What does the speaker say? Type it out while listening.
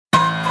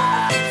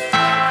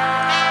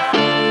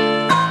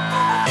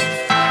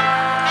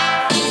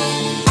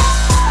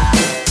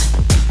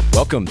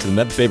Welcome to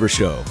the Meb Faber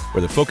Show,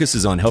 where the focus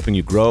is on helping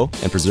you grow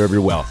and preserve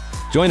your wealth.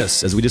 Join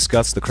us as we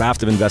discuss the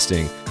craft of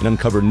investing and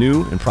uncover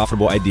new and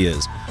profitable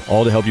ideas,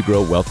 all to help you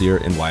grow wealthier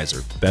and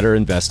wiser. Better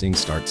investing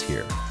starts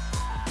here.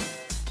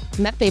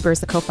 Meb Faber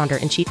is the co-founder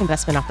and chief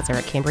investment officer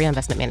at Cambria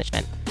Investment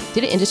Management.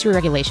 Due to industry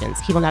regulations,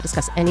 he will not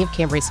discuss any of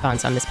Cambria's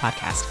funds on this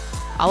podcast.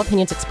 All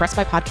opinions expressed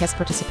by podcast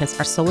participants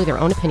are solely their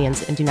own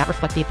opinions and do not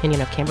reflect the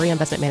opinion of Cambria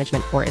Investment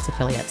Management or its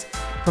affiliates.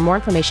 For more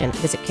information,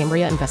 visit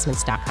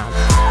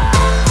CambriaInvestments.com.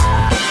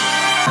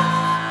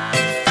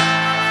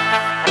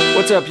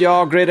 What's up,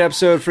 y'all? Great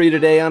episode for you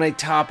today on a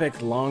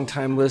topic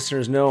longtime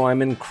listeners know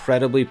I'm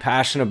incredibly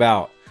passionate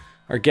about.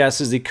 Our guest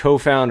is the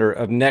co-founder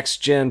of Next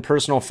Gen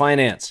Personal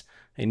Finance,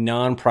 a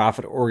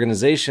nonprofit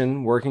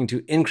organization working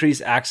to increase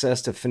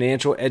access to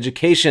financial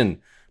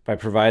education by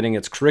providing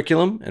its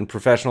curriculum and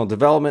professional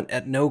development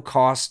at no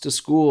cost to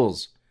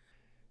schools.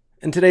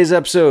 In today's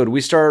episode,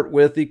 we start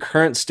with the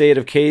current state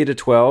of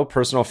K-12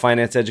 personal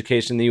finance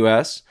education in the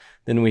U.S.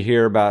 Then we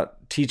hear about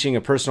teaching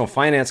a personal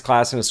finance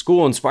class in a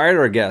school inspired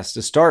our guest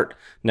to start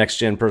Next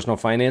Gen Personal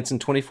Finance in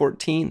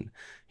 2014.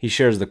 He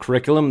shares the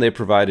curriculum they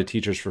provide to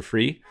teachers for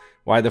free,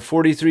 why the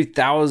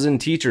 43,000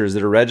 teachers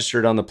that are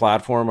registered on the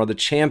platform are the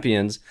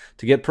champions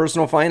to get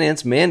personal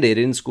finance mandated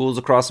in schools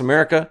across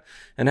America,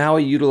 and how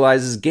he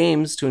utilizes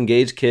games to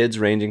engage kids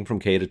ranging from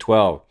K to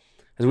 12.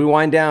 As we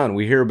wind down,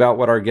 we hear about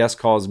what our guest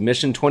calls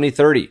Mission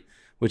 2030,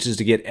 which is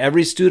to get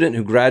every student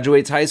who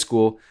graduates high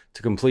school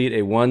to complete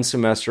a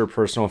one-semester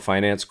personal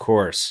finance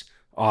course.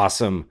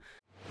 Awesome.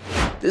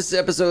 This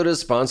episode is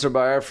sponsored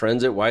by our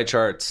friends at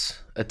YCharts.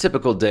 A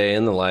typical day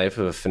in the life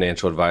of a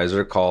financial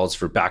advisor calls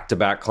for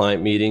back-to-back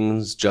client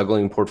meetings,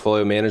 juggling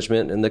portfolio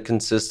management, and the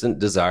consistent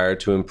desire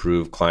to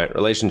improve client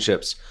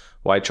relationships.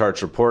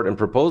 YCharts report and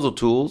proposal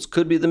tools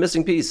could be the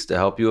missing piece to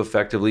help you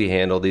effectively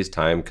handle these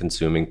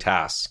time-consuming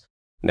tasks.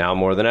 Now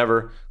more than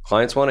ever,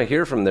 clients want to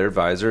hear from their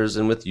advisors,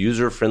 and with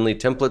user-friendly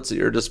templates at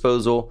your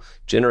disposal,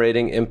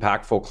 generating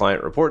impactful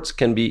client reports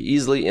can be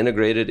easily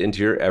integrated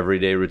into your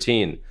everyday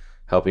routine,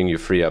 helping you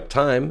free up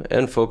time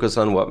and focus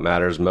on what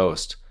matters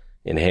most,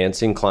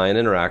 enhancing client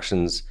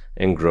interactions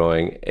and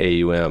growing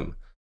AUM.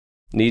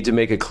 Need to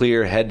make a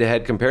clear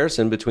head-to-head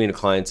comparison between a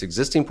client's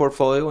existing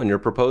portfolio and your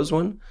proposed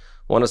one?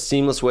 Want a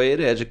seamless way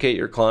to educate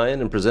your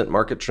client and present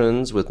market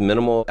trends with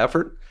minimal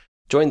effort?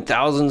 Join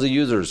thousands of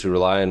users who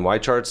rely on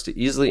YCharts to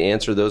easily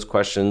answer those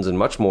questions and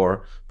much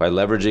more by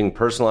leveraging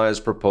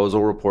personalized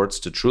proposal reports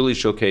to truly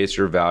showcase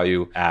your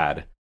value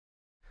add.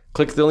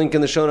 Click the link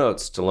in the show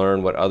notes to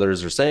learn what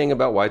others are saying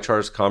about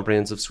YChart's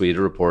comprehensive suite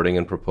of reporting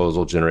and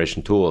proposal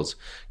generation tools.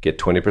 Get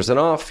 20%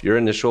 off your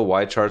initial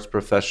YCharts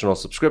professional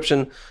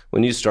subscription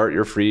when you start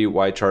your free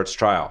YCharts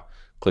trial.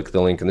 Click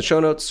the link in the show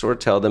notes or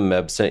tell them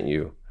Meb sent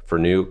you, for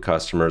new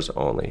customers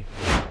only.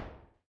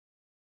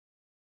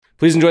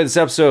 Please enjoy this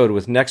episode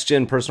with Next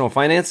Gen Personal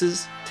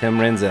Finance's Tim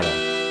Ranzetta.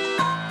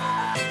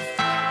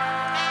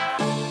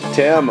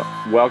 Tim,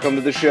 welcome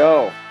to the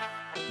show.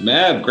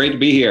 Meb, great to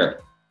be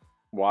here.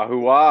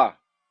 Wahoo wah.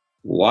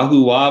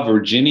 Wahoo wah,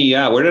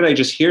 Virginia. Where did I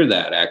just hear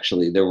that,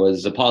 actually? There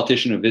was a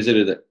politician who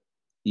visited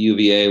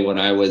UVA when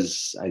I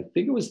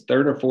think it was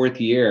third or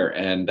fourth year,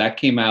 and that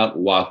came out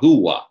wahoo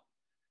wah.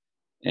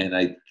 And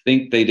I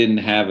think they didn't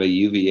have a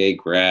UVA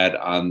grad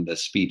on the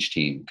speech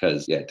team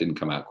because, it didn't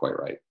come out quite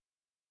right.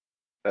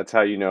 That's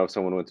how you know if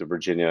someone went to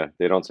Virginia.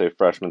 They don't say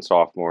freshman,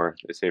 sophomore.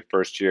 They say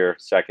first year,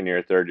 second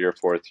year, third year,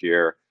 fourth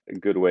year. A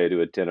good way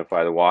to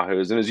identify the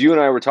Wahoos. And as you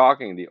and I were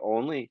talking, the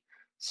only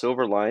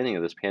silver lining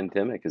of this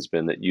pandemic has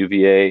been that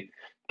UVA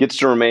gets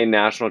to remain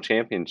national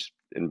champions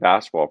in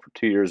basketball for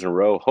 2 years in a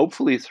row,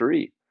 hopefully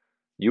 3.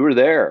 You were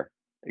there.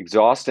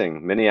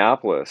 Exhausting.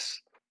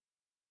 Minneapolis.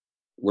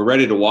 We're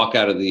ready to walk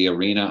out of the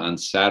arena on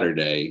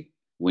Saturday.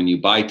 When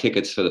you buy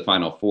tickets for the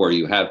Final Four,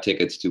 you have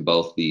tickets to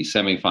both the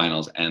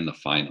semifinals and the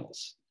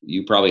finals.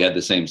 You probably had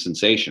the same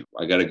sensation.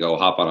 I got to go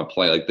hop on a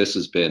plane. Like, this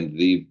has been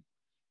the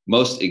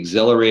most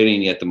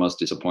exhilarating yet the most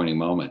disappointing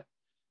moment.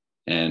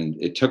 And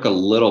it took a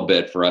little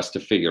bit for us to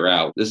figure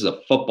out this is a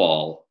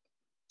football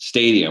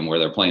stadium where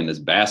they're playing this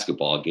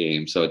basketball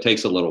game. So it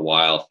takes a little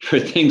while for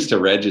things to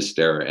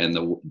register, and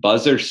the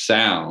buzzer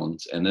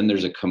sounds, and then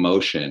there's a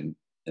commotion.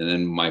 And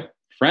then my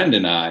friend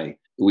and I,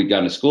 we'd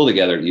gone to school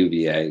together at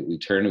UVA. We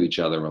turned to each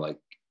other and we're like,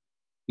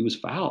 he was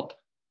fouled.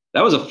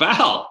 That was a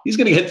foul. He's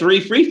going to get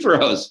 3 free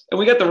throws. And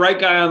we got the right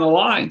guy on the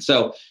line.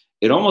 So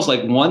it almost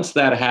like once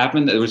that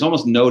happened, there was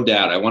almost no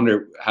doubt. I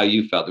wonder how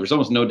you felt. There was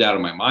almost no doubt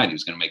in my mind he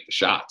was going to make the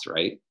shots,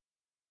 right?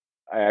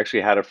 I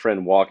actually had a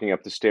friend walking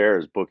up the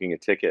stairs, booking a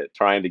ticket,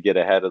 trying to get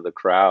ahead of the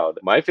crowd.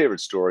 My favorite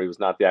story was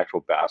not the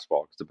actual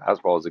basketball, because the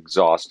basketball is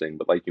exhausting,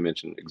 but like you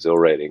mentioned,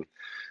 exhilarating.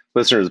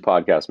 Listeners of the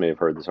podcast may have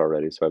heard this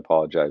already, so I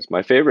apologize.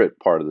 My favorite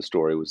part of the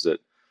story was that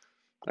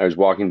I was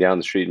walking down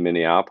the street in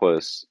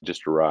Minneapolis,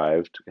 just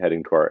arrived,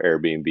 heading to our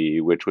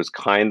Airbnb, which was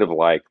kind of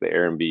like the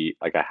Airbnb,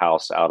 like a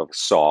house out of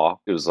Saw.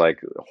 It was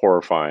like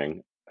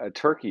horrifying. A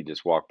turkey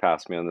just walked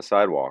past me on the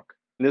sidewalk.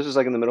 And this was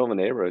like in the middle of a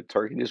neighborhood.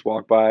 Turkey just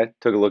walked by,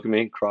 took a look at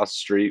me, crossed the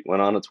street,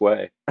 went on its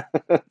way.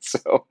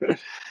 So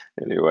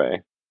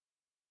anyway.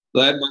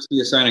 That must be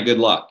a sign of good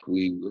luck.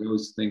 We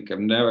always think I've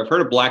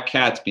heard of black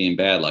cats being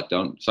bad luck.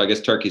 Don't so I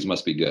guess turkeys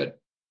must be good.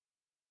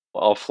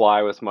 I'll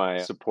fly with my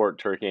support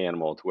turkey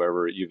animal to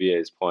wherever UVA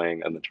is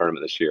playing in the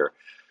tournament this year.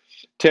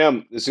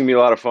 Tim, this is going to be a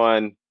lot of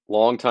fun.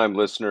 Longtime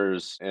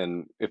listeners,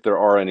 and if there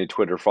are any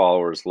Twitter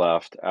followers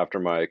left after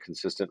my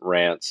consistent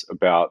rants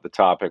about the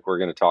topic we're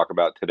going to talk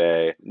about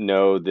today,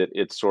 know that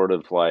it's sort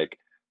of like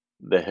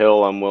the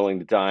hill I'm willing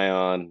to die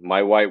on,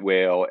 my white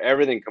whale,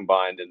 everything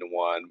combined into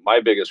one, my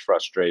biggest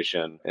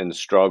frustration and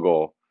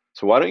struggle.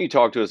 So why don't you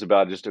talk to us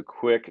about just a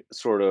quick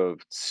sort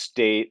of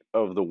state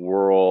of the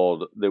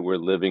world that we're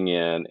living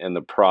in and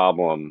the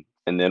problem,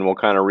 and then we'll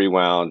kind of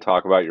rewound,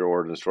 talk about your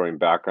origin story and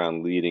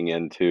background leading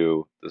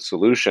into the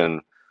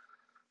solution.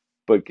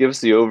 But give us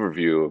the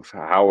overview of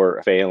how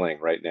we're failing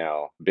right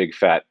now, big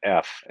fat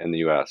F in the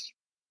US.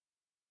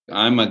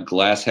 I'm a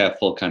glass half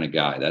full kind of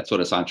guy. That's what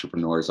us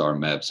entrepreneurs are,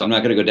 Meb. So I'm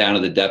not going to go down to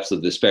the depths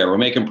of despair. We're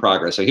making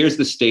progress. So here's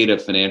the state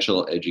of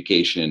financial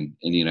education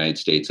in the United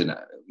States. And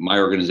my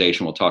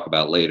organization, we'll talk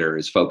about later,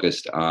 is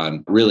focused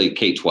on really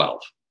K-12.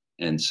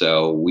 And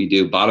so we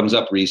do bottoms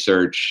up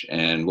research.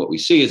 And what we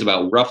see is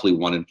about roughly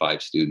 1 in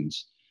 5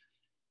 students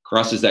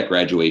crosses that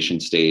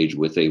graduation stage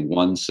with a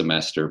 1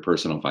 semester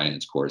personal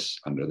finance course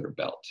under their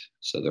belt.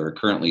 So there are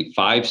currently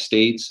 5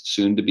 states,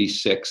 soon to be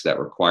 6, that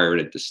require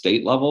it at the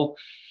state level.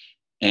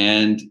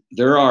 And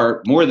there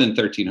are more than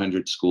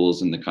 1,300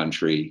 schools in the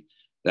country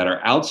that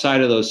are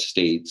outside of those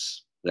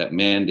states that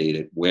mandate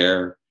it,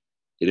 where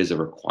it is a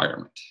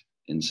requirement.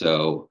 And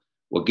so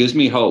what gives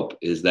me hope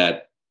is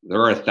that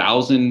there are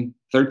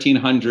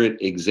 1,300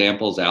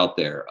 examples out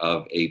there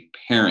of a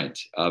parent,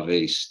 of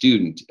a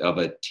student, of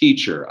a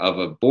teacher, of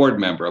a board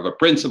member, of a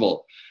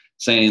principal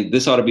saying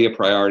this ought to be a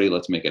priority.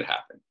 Let's make it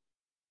happen.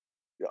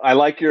 I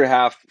like your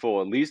half full.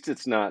 At least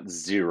it's not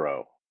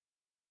zero.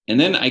 And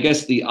then I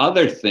guess the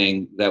other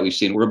thing that we've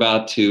seen, we're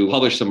about to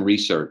publish some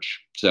research.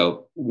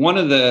 So one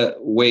of the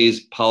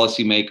ways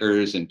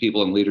policymakers and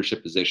people in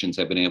leadership positions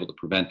have been able to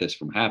prevent this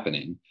from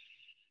happening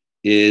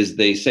is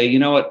they say, you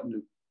know what,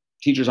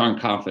 teachers aren't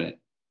confident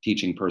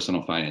teaching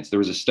personal finance. There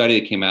was a study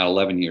that came out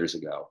 11 years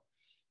ago,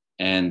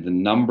 and the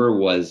number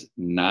was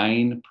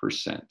 9%.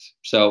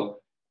 So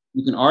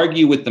you can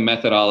argue with the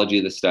methodology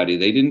of the study.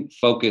 They didn't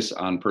focus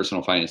on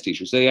personal finance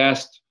teachers. They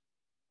asked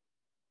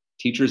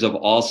teachers of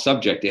all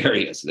subject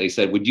areas. They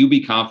said, would you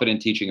be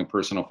confident teaching a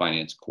personal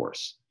finance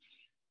course?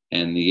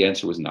 And the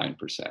answer was 9%.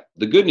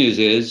 The good news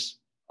is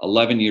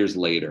 11 years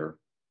later,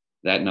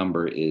 that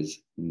number is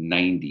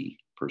 90%.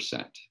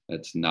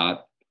 That's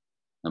not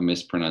a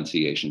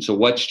mispronunciation. So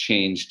what's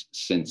changed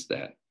since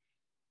then?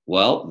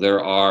 Well,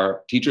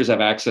 teachers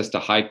have access to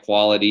high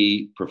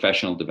quality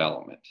professional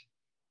development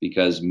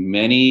because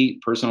many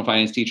personal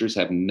finance teachers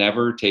have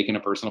never taken a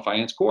personal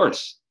finance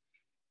course,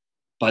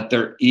 but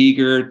they're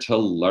eager to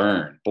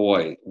learn.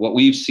 Boy, what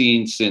we've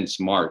seen since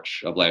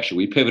March of last year,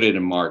 we pivoted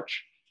in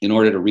March in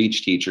order to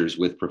reach teachers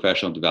with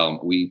professional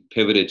development. We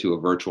pivoted to a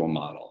virtual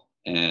model.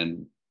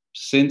 And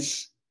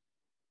since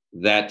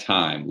that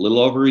time, a little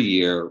over a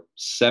year,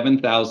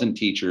 7,000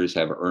 teachers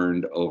have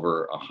earned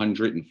over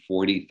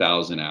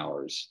 140,000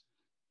 hours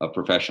of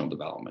professional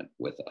development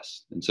with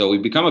us. And so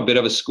we've become a bit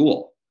of a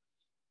school.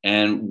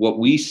 And what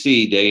we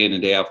see day in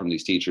and day out from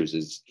these teachers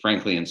is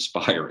frankly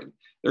inspiring.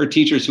 There are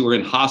teachers who are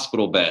in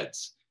hospital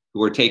beds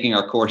who are taking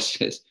our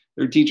courses.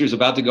 There are teachers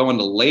about to go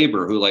into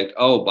labor who like,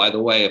 oh, by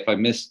the way, if I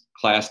miss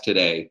class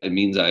today, it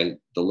means I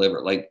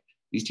deliver. Like,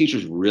 these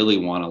teachers really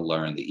want to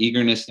learn. The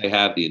eagerness they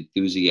have, the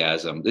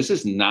enthusiasm. This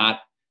is not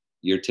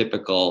your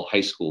typical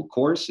high school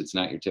course. It's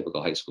not your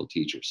typical high school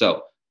teacher.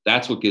 So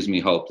that's what gives me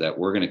hope that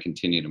we're going to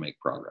continue to make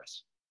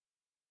progress.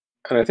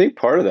 And I think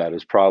part of that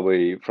is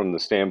probably from the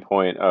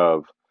standpoint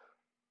of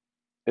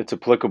it's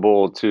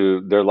applicable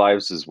to their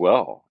lives as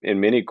well. In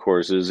many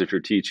courses, if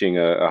you're teaching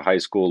a high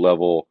school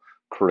level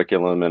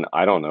curriculum, and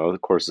I don't know, the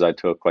courses I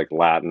took like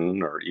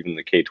Latin or even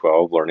the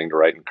K-12, learning to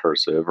write in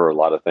cursive, or a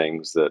lot of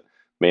things that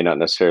may not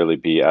necessarily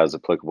be as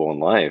applicable in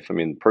life. I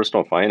mean,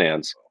 personal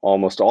finance,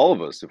 almost all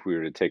of us, if we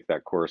were to take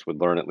that course, would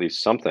learn at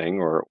least something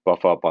or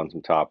buff up on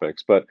some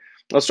topics. But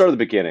let's start at the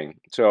beginning.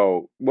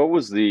 So what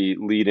was the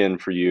lead in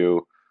for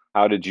you?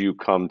 How did you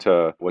come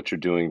to what you're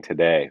doing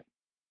today?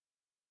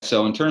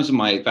 So in terms of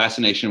my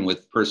fascination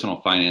with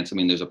personal finance, I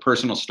mean, there's a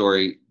personal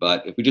story,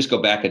 but if we just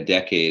go back a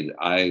decade,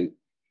 I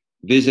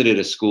visited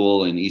a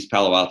school in East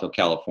Palo Alto,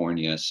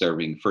 California,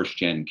 serving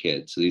first-gen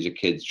kids. So these are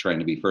kids trying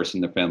to be first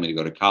in their family to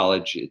go to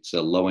college. It's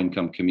a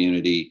low-income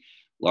community,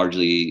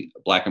 largely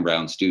Black and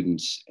brown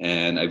students.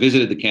 And I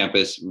visited the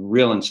campus,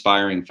 real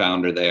inspiring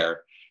founder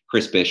there,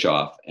 Chris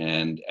Bischoff.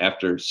 And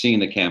after seeing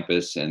the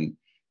campus and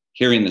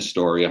hearing the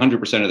story,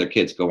 100% of their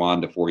kids go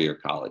on to 4-year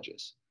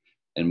colleges.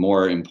 And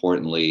more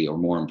importantly, or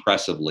more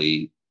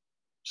impressively,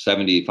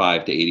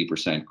 75 to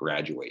 80%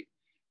 graduate,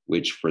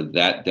 which for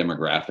that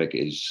demographic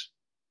is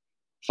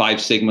 5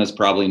 sigmas,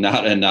 probably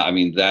not enough. I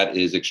mean, that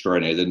is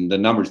extraordinary. The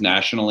numbers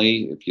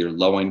nationally, if you're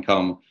low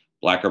income,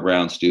 Black or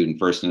brown student,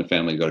 first in the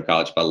family to go to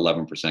college, about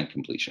 11%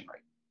 completion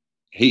rate.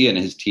 He and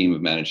his team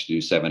have managed to do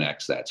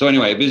 7x that. So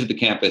anyway, I visited the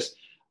campus.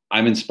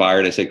 I'm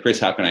inspired. I say, Chris,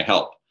 how can I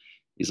help?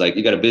 He's like,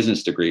 you got a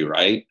business degree,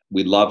 right?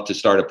 We'd love to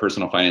start a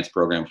personal finance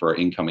program for our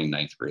incoming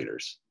ninth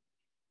graders.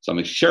 So I'm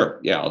like,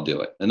 sure, yeah, I'll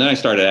do it. And then I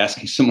started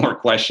asking some more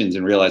questions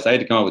and realized I had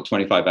to come up with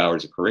 25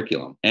 hours of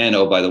curriculum. And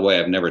oh, by the way,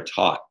 I've never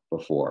taught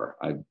before.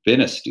 I've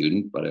been a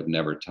student, but I've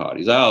never taught.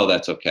 He's, oh,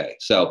 that's okay.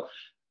 So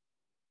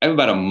I have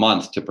about a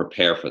month to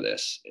prepare for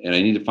this. And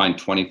I need to find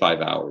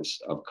 25 hours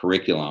of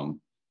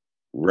curriculum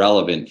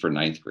relevant for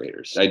ninth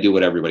graders. I do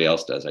what everybody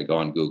else does. I go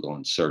on Google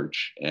and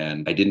search,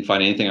 and I didn't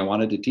find anything I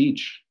wanted to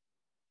teach.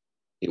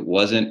 It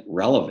wasn't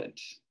relevant.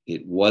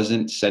 It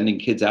wasn't sending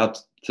kids out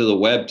to the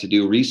web to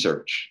do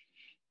research.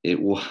 It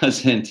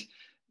wasn't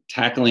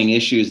tackling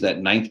issues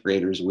that ninth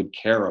graders would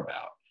care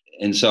about.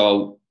 And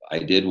so I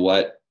did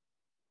what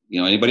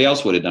anybody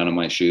else would have done in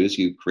my shoes.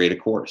 You create a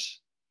course.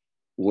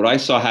 What I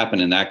saw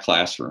happen in that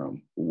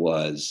classroom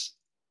was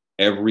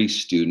every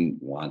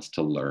student wants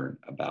to learn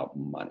about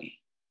money.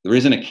 There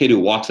isn't a kid who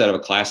walks out of a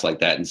class like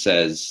that and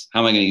says, how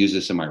am I going to use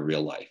this in my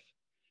real life?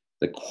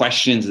 The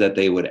questions that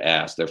they would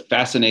ask, their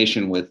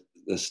fascination with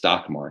the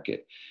stock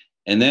market.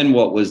 And then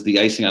what was the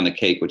icing on the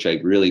cake, which I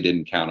really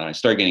didn't count on, I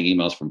started getting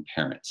emails from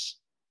parents.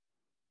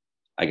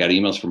 I got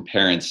emails from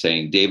parents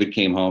saying, David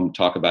came home,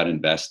 talk about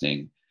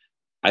investing.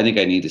 I think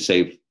I need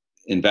to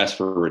invest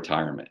for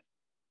retirement.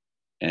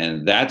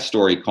 And that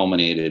story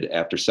culminated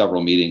after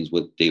several meetings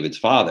with David's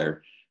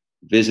father,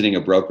 visiting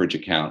a brokerage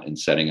account and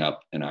setting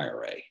up an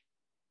IRA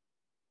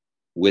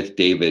with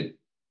David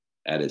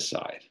at his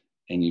side.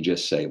 And you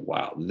just say,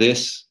 wow,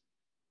 this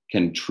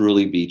can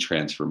truly be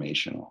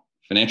transformational.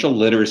 Financial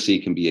literacy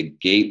can be a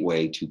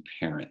gateway to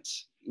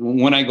parents.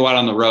 When I go out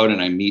on the road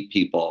and I meet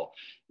people,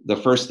 the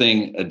first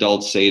thing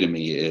adults say to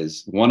me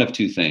is one of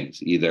two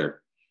things.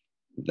 Either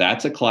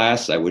that's a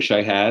class I wish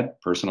I had,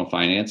 personal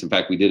finance. In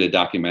fact, we did a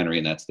documentary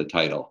and that's the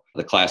title,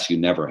 The Class You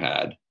Never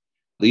Had.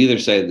 They either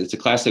say it's a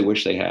class they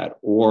wish they had,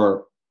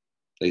 or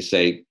they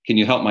say, can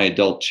you help my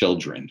adult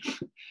children?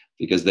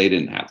 Because they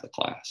didn't have the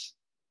class.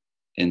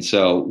 And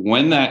so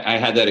when I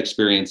had that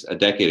experience a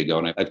decade ago,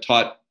 and I've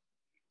taught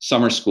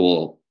summer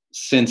school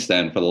since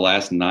then for the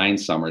last 9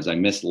 summers. I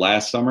missed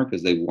last summer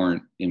because they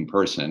weren't in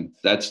person.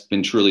 That's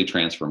been truly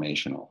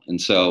transformational. And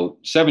so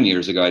 7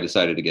 years ago, I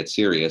decided to get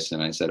serious.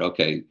 And I said,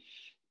 okay,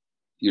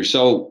 you're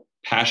so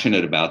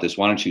passionate about this.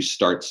 Why don't you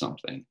start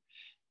something?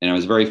 And I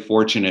was very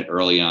fortunate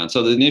early on.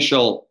 So the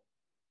initial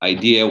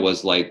idea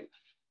was like,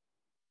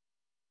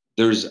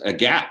 there's a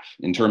gap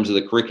in terms of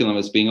the curriculum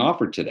that's being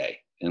offered today.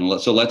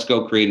 And so let's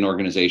go create an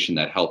organization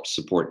that helps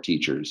support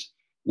teachers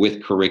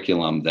with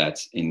curriculum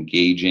that's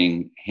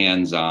engaging,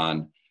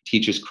 hands-on,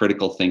 teaches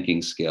critical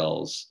thinking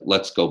skills.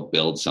 Let's go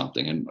build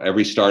something. And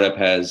every startup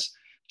has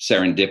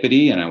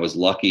serendipity. And I was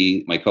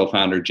lucky, my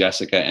co-founder,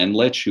 Jessica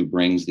Endlich, who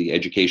brings the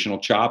educational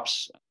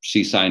chops,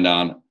 she signed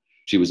on.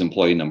 She was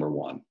employee number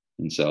 1.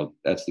 And so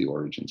that's the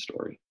origin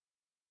story.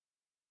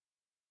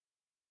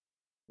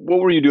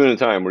 What were you doing at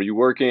the time? Were you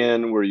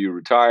working? Were you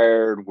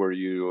retired? Were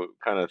you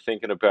kind of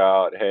thinking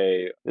about,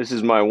 hey, this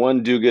is my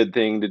one do-good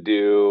thing to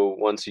do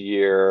once a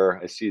year.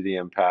 I see the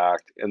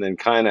impact. And then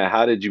kind of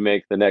how did you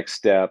make the next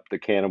step, the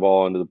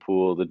cannonball into the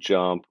pool, the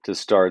jump to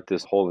start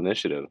this whole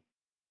initiative?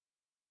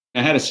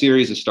 I had a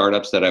series of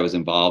startups that I was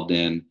involved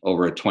in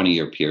over a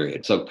 20-year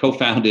period. So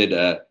co-founded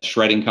a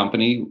shredding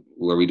company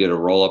where we did a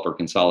roll-up or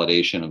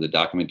consolidation of the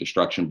document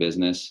destruction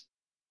business.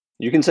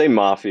 You can say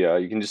mafia.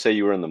 You can just say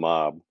you were in the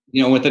mob.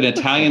 With an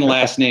Italian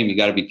last name, you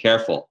got to be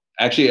careful.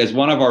 Actually, as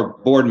one of our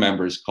board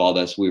members called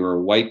us, we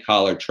were white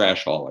collar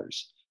trash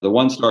haulers. The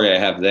one story I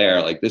have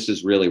there, like this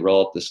is really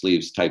roll up the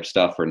sleeves type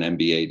stuff for an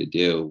MBA to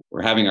do.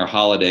 We're having our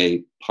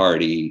holiday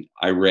party.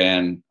 I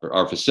ran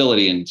our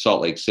facility in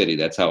Salt Lake City.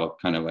 That's how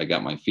I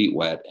got my feet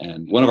wet.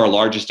 And one of our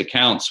largest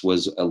accounts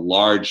was a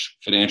large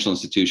financial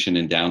institution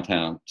in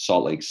downtown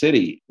Salt Lake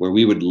City, where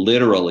we would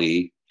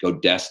literally go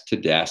desk to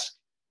desk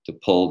to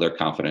pull their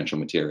confidential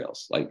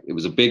materials. Like it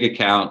was a big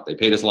account. They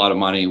paid us a lot of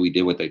money. We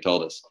did what they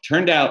told us.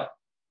 Turned out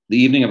the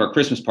evening of our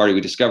Christmas party,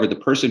 we discovered the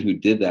person who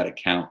did that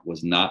account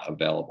was not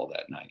available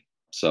that night.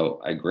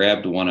 So I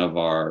grabbed one of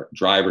our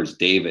drivers,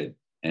 David,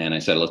 and I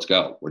said, let's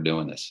go. We're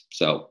doing this.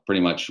 So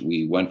pretty much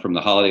we went from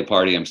the holiday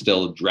party. I'm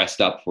still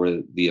dressed up for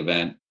the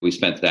event. We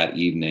spent that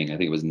evening, I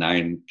think it was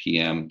 9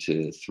 p.m.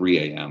 to 3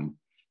 a.m.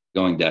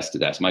 going desk to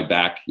desk. My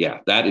back,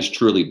 that is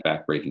truly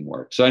back-breaking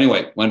work. So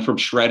anyway, went from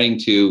shredding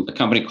to a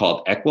company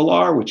called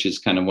Equilar, which is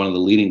kind of one of the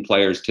leading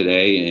players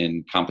today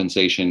in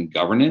compensation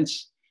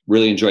governance.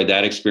 Really enjoyed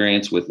that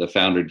experience with the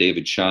founder,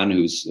 David Chun,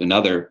 who's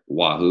another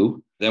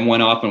Wahoo. Then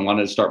went off and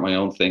wanted to start my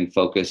own thing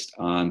focused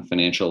on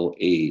financial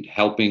aid,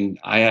 helping.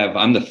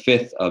 I'm the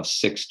 5th of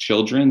 6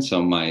 children.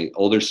 So my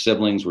older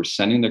siblings were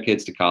sending their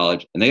kids to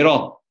college and they had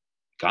all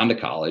gone to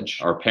college.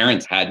 Our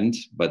parents hadn't,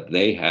 but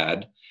they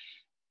had.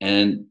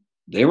 And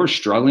they were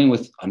struggling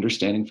with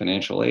understanding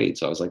financial aid.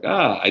 So I was like,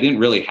 I didn't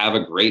really have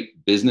a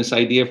great business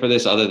idea for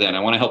this other than I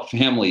want to help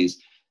families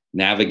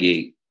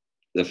navigate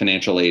the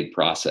financial aid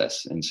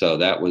process. And so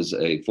that was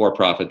a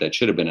for-profit that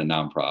should have been a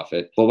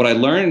nonprofit. But what I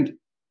learned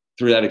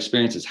through that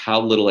experience is how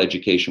little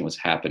education was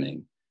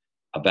happening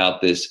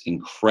about this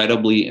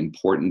incredibly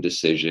important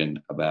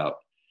decision about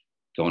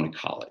going to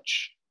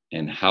college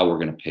and how we're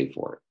going to pay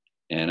for it.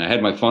 And I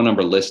had my phone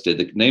number listed.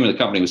 The name of the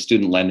company was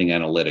Student Lending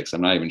Analytics.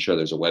 I'm not even sure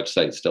there's a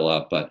website still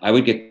up, but I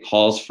would get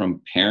calls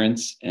from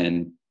parents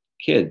and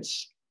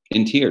kids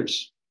in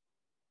tears.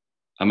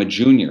 I'm a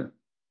junior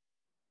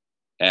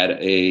at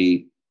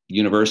a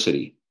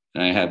university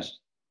and I have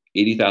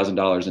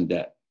 $80,000 in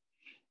debt.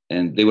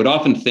 And they would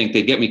often think,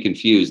 they'd get me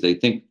confused. They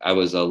think I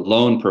was a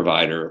loan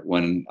provider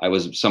when I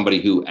was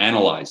somebody who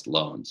analyzed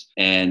loans.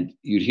 And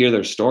you'd hear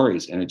their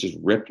stories and it just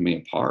ripped me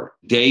apart.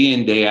 Day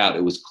in, day out,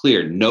 it was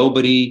clear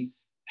nobody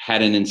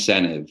had an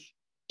incentive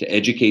to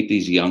educate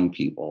these young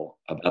people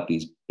about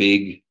these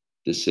big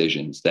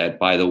decisions that,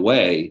 by the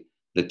way,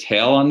 the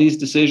tail on these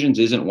decisions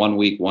isn't 1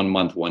 week, 1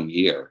 month, 1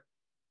 year.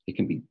 It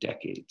can be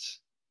decades.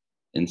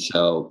 And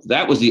so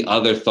that was the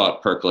other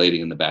thought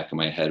percolating in the back of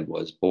my head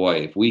was, boy,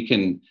 if we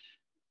can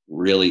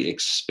really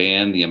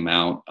expand the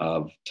amount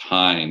of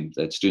time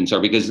that students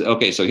are, because,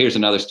 okay, so here's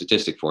another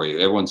statistic for you.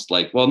 Everyone's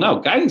like, well, no,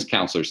 guidance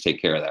counselors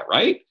take care of that,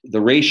 right?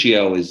 The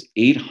ratio is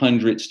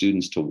 800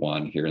 students to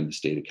 1 here in the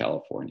state of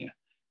California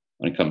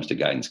when it comes to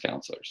guidance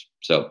counselors.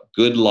 So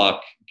good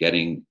luck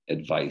getting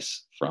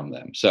advice from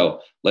them. So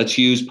let's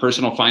use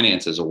personal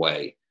finance as a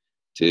way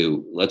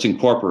to, let's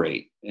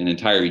incorporate an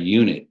entire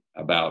unit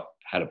about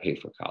how to pay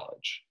for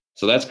college.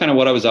 So that's kind of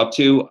what I was up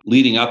to.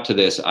 Leading up to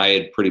this, I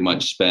had pretty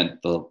much spent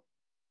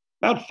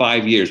about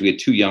 5 years, we had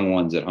 2 young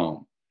ones at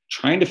home,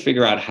 trying to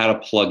figure out how to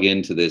plug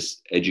into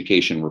this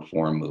education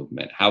reform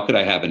movement. How could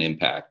I have an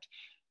impact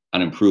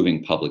on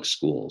improving public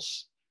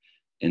schools?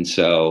 And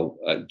so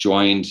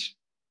joined,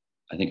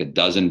 I think, a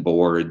dozen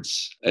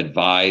boards,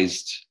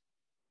 advised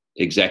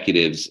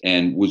executives,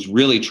 and was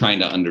really trying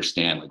to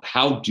understand, like,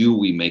 how do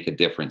we make a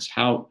difference?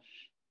 How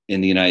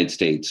in the United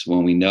States,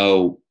 when we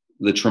know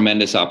the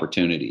tremendous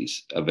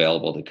opportunities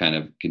available to kind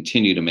of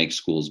continue to make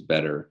schools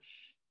better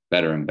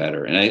and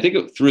better. And I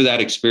think through that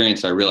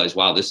experience, I realized,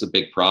 wow, this is a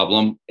big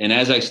problem. And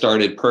as I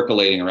started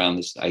percolating around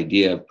this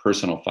idea of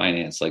personal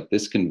finance, like,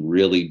 this can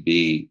really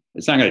be,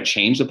 it's not going to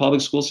change the public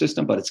school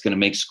system, but it's going to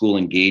make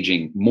school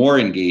more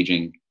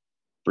engaging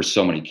for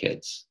so many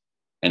kids.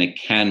 And it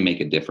can make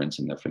a difference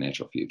in their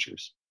financial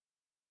futures.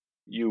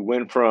 You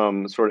went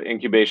from sort of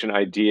incubation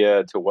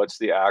idea to what's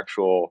the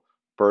actual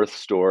birth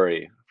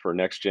story for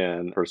Next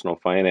Gen Personal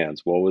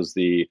Finance. What was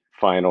the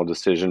final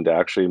decision to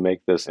actually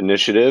make this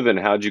initiative, and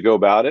how'd you go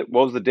about it?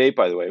 What was the date,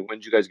 by the way? When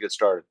did you guys get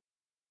started?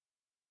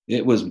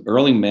 It was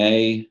early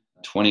May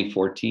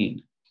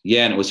 2014.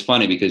 Yeah, and it was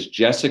funny because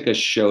Jessica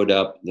showed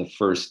up the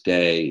first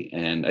day,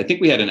 and I think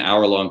we had an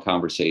hour-long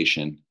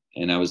conversation.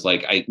 And I was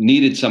like, I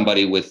needed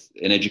somebody with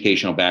an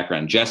educational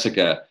background.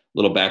 Jessica,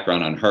 little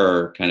background on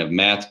her, kind of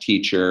math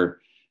teacher,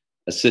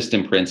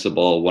 assistant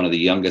principal, one of the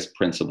youngest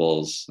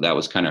principals. That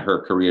was kind of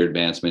her career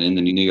advancement in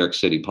the New York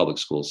City public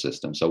school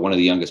system. So one of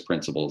the youngest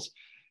principals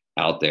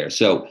out there.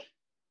 So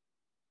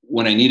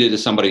when I needed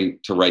somebody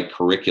to write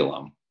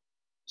curriculum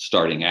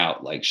starting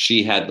out, like,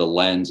 she had the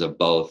lens of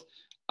both,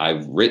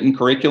 I've written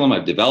curriculum,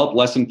 I've developed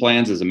lesson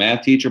plans as a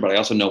math teacher, but I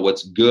also know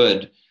what's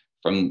good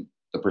from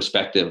the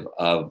perspective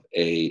of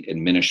an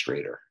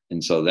administrator.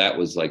 And so that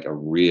was like a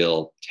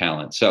real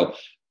talent. So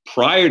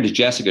prior to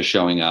Jessica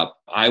showing up,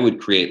 I would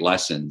create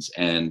lessons,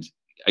 and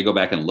I go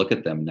back and look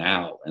at them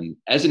now. And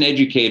as an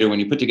educator, when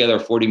you put together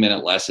a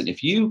 40-minute lesson,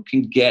 if you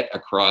can get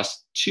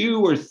across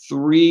 2 or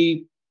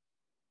 3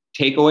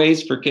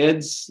 takeaways for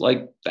kids,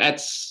 like,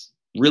 that's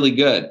really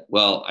good.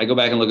 Well, I go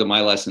back and look at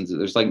my lessons,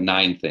 there's like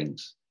 9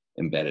 things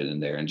embedded in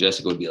there. And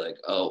Jessica would be like,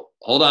 oh,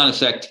 hold on a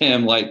sec,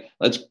 Tim, like,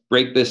 let's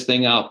break this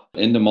thing up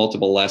into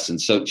multiple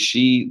lessons. So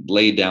she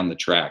laid down the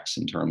tracks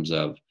in terms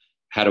of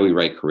how do we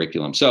write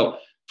curriculum. So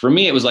for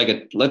me, it was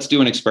like, let's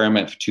do an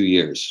experiment for 2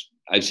 years.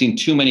 I've seen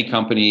too many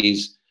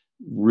companies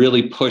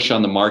really push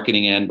on the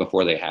marketing end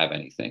before they have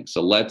anything.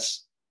 So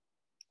let's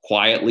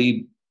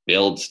quietly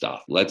build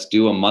stuff. Let's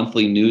do a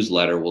monthly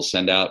newsletter we'll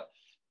send out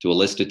to a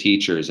list of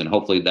teachers, and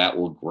hopefully that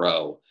will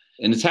grow.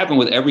 And it's happened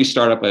with every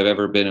startup I've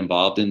ever been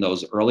involved in,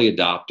 those early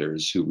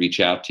adopters who reach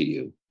out to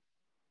you.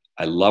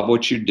 I love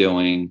what you're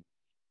doing.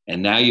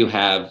 And now you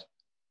have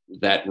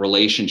that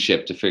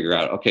relationship to figure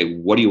out, okay,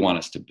 what do you want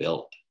us to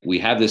build? We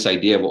have this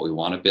idea of what we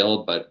want to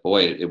build, but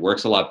boy, it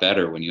works a lot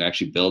better when you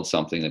actually build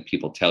something that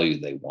people tell you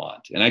they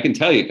want. And I can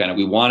tell you, kind of,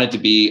 we wanted to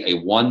be a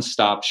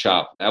one-stop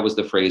shop. That was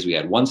the phrase we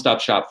had, one-stop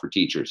shop for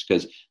teachers,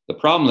 because the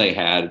problem they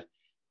had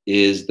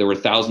is there were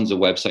thousands of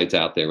websites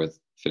out there with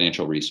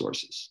financial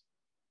resources,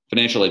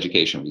 financial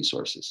education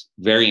resources,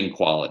 varying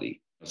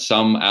quality.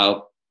 Some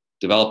out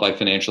developed by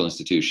financial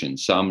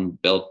institutions, some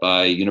built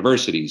by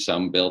universities,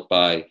 some built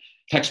by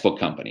textbook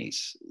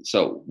companies.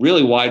 So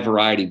really wide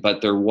variety,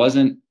 but there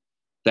wasn't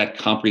that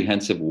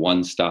comprehensive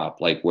one-stop,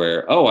 like,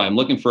 where, oh, I'm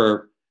looking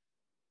for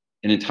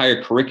an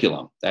entire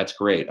curriculum. That's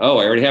great. Oh,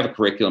 I already have a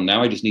curriculum.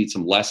 Now I just need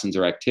some lessons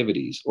or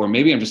activities. Or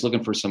maybe I'm just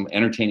looking for some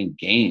entertaining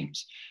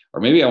games.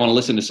 Or maybe I want to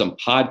listen to some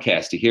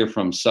podcast to hear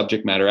from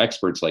subject matter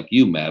experts like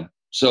you, Meb.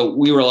 So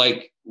we were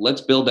like,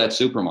 let's build that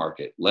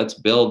supermarket. Let's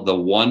build the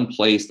one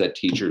place that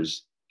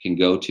teachers can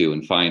go to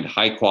and find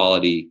high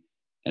quality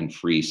and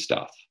free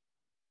stuff.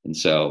 And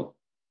so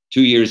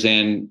 2 years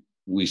in,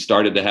 we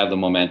started to have the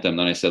momentum.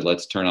 Then I said,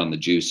 let's turn on the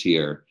juice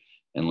here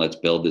and let's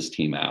build this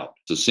team out.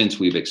 So since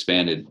we've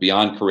expanded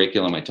beyond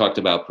curriculum, I talked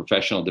about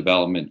professional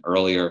development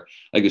earlier.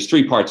 Like there's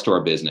 3 parts to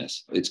our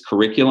business. It's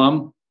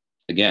curriculum,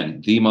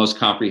 again, the most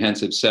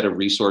comprehensive set of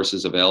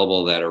resources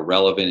available that are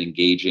relevant,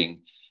 engaging,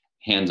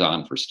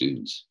 hands-on for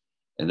students.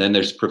 And then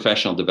there's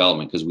professional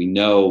development, because we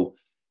know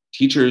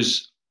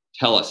teachers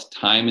tell us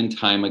time and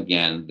time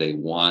again they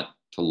want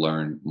to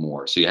learn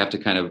more. So you have to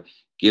kind of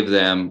give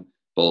them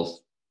both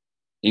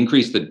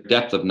increase the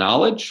depth of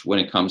knowledge when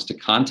it comes to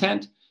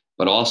content,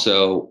 but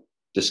also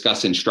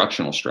discuss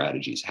instructional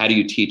strategies. How do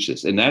you teach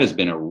this? And that has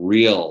been a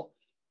real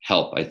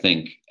help, I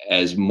think,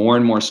 as more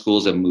and more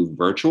schools have moved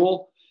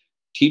virtual.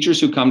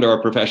 Teachers who come to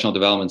our professional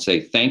development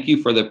say, thank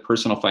you for the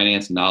personal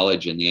finance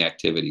knowledge and the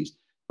activities,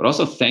 but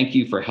also thank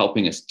you for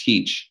helping us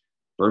teach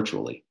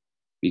virtually.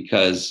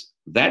 Because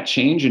that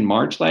change in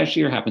March last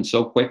year happened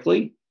so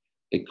quickly,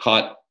 it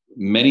caught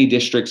many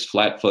districts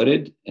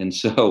flat-footed. And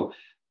so,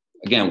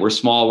 again, we're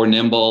small, we're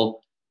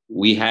nimble.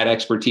 We had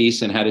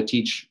expertise in how to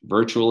teach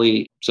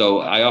virtually. So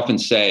I often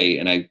say,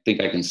 and I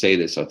think I can say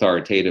this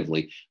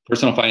authoritatively,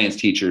 personal finance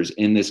teachers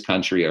in this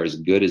country are as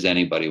good as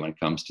anybody when it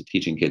comes to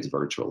teaching kids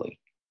virtually.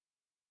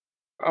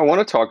 I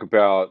want to talk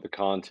about the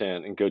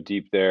content and go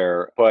deep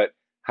there, but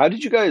how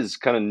did you guys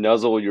kind of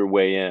nuzzle your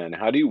way in?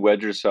 How do you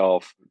wedge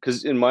yourself?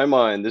 Because in my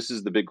mind, this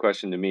is the big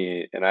question to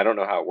me, and I don't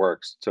know how it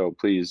works. So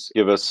please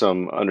give us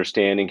some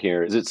understanding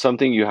here. Is it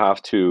something you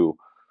have to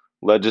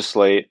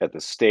legislate at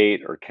the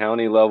state or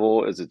county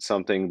level? Is it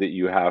something that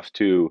you have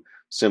to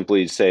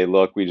simply say,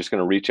 look, we're just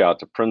going to reach out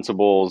to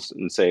principals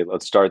and say,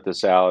 let's start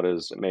this out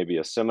as maybe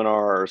a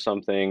seminar or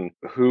something?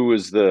 Who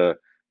is the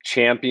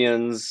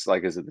champions?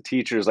 Like, is it the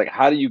teachers? Like,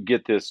 how do you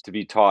get this to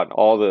be taught in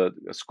all the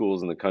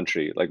schools in the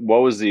country? Like,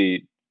 what was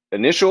the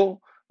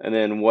initial, and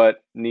then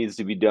what needs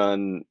to be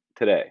done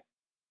today?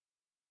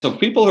 So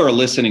people who are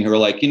listening who are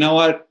like, you know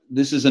what,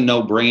 this is a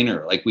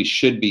no-brainer. Like, we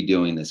should be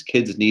doing this.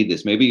 Kids need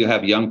this. Maybe you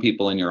have young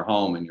people in your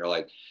home and you're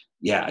like,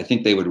 yeah, I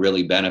think they would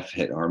really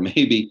benefit. Or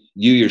maybe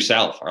you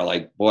yourself are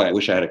like, boy, I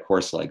wish I had a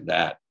course like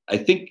that. I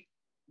think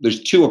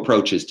there's 2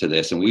 approaches to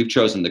this, and we've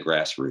chosen the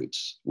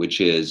grassroots,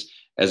 which is,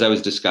 as I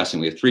was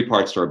discussing, we have 3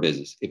 parts to our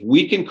business. If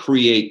we can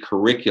create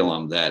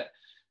curriculum that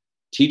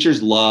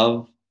teachers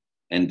love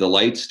and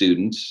delight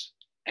students,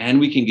 and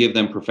we can give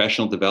them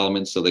professional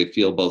development so they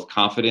feel both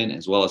confident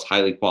as well as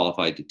highly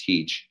qualified to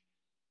teach,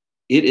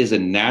 it is a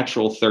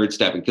natural third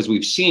step, because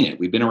we've seen it.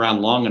 We've been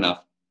around long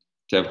enough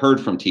to have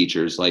heard from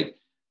teachers like,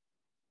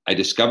 I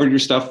discovered your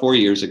stuff 4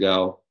 years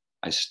ago.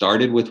 I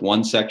started with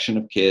one section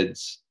of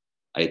kids.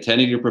 I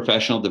attended your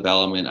professional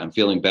development. I'm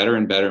feeling better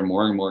and better,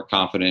 more and more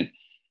confident.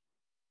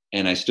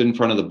 And I stood in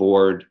front of the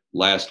board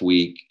last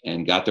week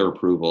and got their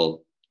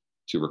approval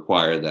to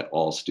require that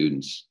all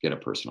students get a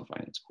personal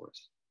finance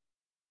course.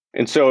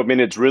 And so, I mean,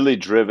 it's really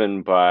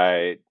driven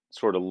by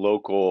sort of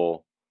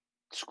local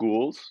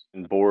schools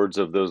and boards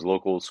of those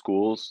local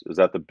schools. Is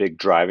that the big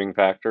driving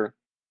factor?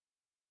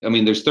 I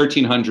mean, there's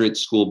 1,300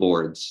 school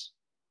boards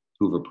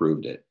who've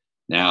approved it.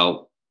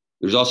 Now,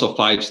 there's also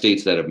 5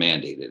 states that have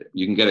mandated it.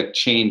 You can get a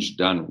change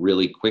done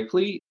really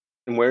quickly.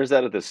 And where is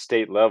that at the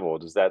state level?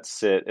 Does that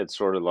sit at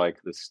sort of like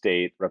the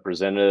state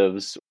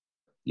representatives?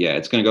 Yeah,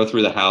 it's going to go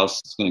through the House,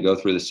 it's going to go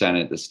through the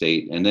Senate, the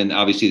state, and then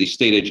obviously the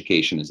state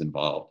education is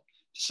involved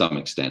to some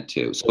extent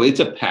too. So it's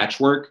a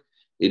patchwork.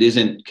 It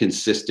isn't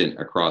consistent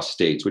across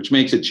states, which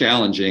makes it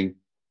challenging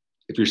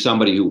if you're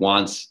somebody who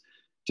wants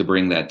to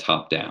bring that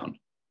top down.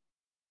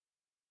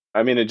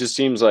 I mean, it just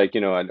seems like,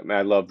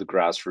 I love the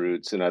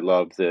grassroots, and I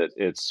love that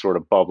it's sort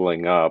of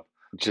bubbling up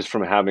just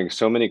from having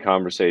so many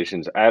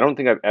conversations. I don't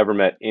think I've ever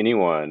met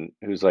anyone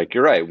who's like,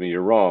 you're right,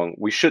 you're wrong.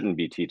 We shouldn't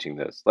be teaching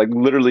this. Like,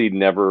 literally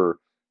never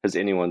has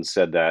anyone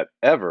said that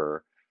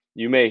ever.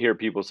 You may hear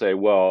people say,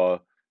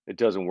 well, it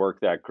doesn't work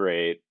that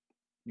great.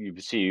 You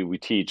see, we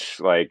teach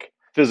like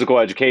physical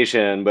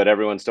education, but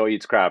everyone still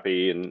eats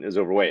crappy and is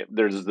overweight.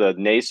 There's the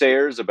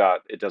naysayers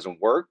about it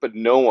doesn't work, but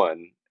no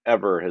one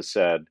ever has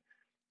said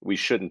we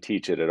shouldn't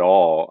teach it at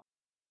all.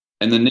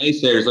 And the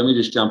naysayers, let me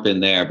just jump in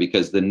there,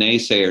 because the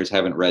naysayers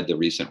haven't read the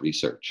recent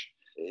research.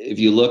 If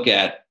you look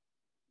at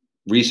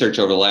research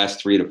over the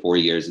last 3 to 4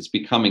 years, it's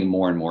becoming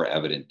more and more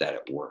evident that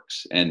it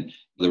works. And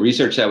the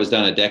research that was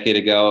done a decade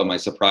ago, am I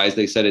surprised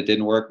they said it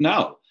didn't work?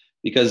 No,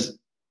 because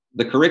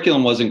the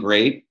curriculum wasn't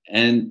great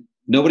and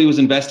nobody was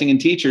investing in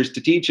teachers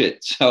to teach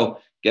it. So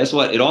guess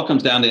what? It all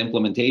comes down to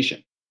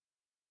implementation.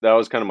 That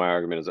was kind of my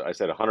argument. Is I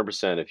said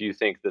 100%, if you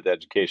think that the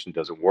education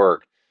doesn't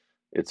work,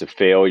 it's a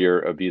failure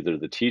of either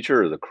the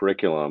teacher or the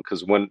curriculum.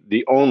 Because when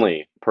the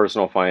only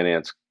personal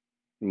finance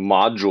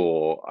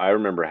module I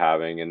remember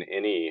having in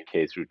any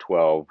K through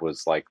 12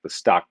 was like the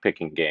stock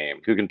picking game.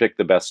 Who can pick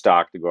the best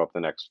stock to go up the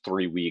next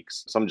 3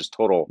 weeks? Some just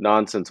total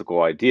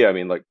nonsensical idea. I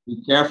mean, like,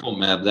 be careful,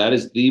 Meb. That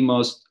is the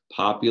most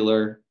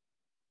popular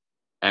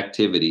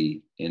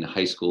activity in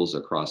high schools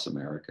across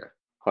America.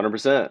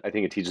 100%. I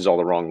think it teaches all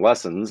the wrong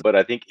lessons. But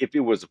I think if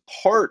it was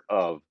part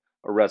of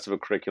a rest of a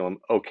curriculum,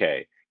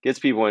 okay, gets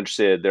people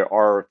interested. There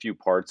are a few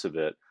parts of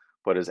it,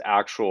 but as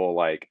actual,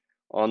 like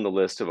on the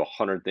list of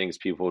 100 things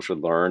people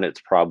should learn,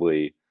 it's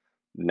probably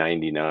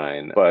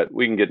 99. But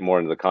we can get more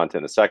into the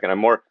content in a second. I'm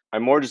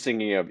more just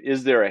thinking of,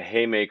 is there a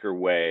haymaker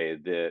way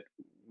that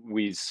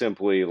we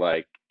simply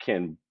like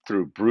can,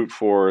 through brute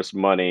force,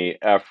 money,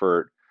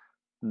 effort,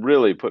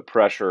 really put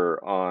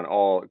pressure on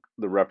all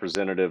the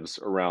representatives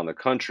around the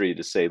country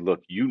to say,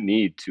 look, you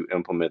need to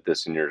implement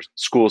this in your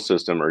school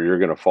system or you're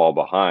going to fall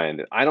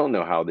behind. I don't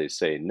know how they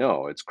say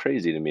no. It's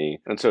crazy to me.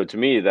 And so to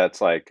me,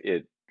 that's like,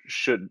 it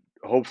should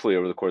hopefully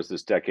over the course of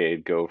this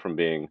decade go from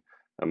being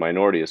a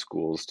minority of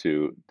schools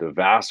to the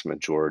vast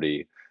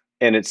majority.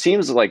 And it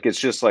seems like it's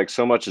just like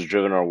so much is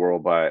driven our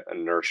world by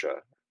inertia.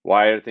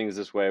 Why are things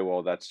this way?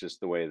 Well, that's just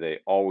the way they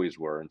always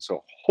were. And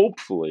so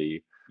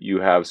hopefully you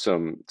have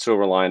some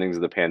silver linings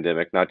of the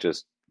pandemic, not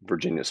just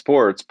Virginia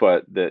sports,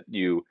 but that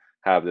you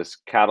have this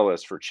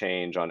catalyst for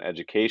change on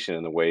education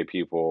and the way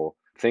people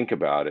think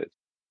about it.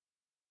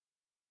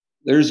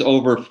 There's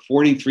over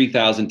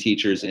 43,000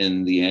 teachers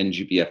in the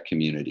NGPF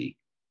community,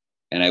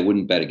 and I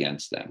wouldn't bet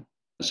against them.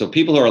 So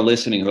people who are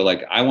listening who are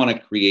like, I want to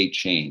create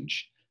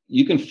change,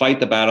 you can fight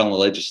the battle in the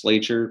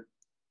legislature.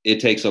 It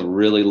takes a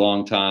really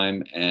long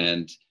time,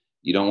 and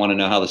you don't want to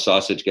know how the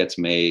sausage gets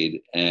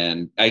made.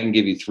 And I can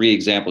give you 3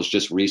 examples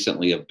just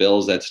recently of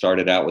bills that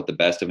started out with the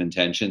best of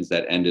intentions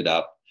that ended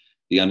up,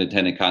 the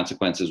unintended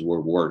consequences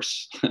were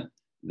worse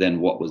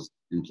than what was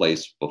in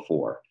place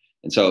before.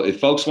 And so if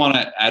folks want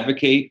to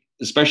advocate,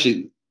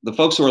 especially the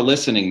folks who are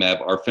listening, Meb,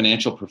 are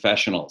financial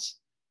professionals,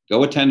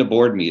 go attend a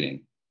board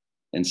meeting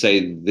and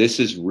say, this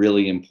is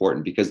really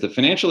important, because the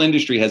financial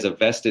industry has a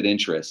vested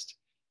interest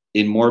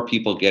in more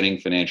people getting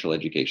financial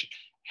education.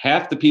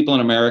 Half the people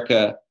in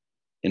America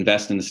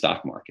invest in the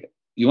stock market.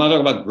 You want to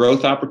talk about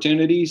growth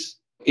opportunities?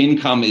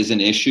 Income is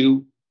an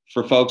issue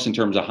for folks in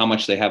terms of how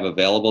much they have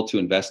available to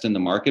invest in the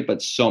market,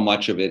 but so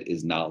much of it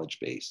is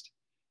knowledge-based.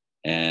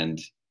 And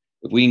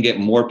if we can get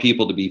more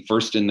people to be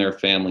first in their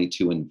family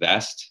to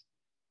invest,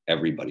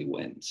 everybody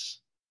wins.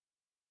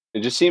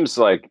 It just seems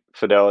like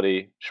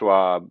Fidelity,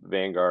 Schwab,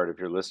 Vanguard, if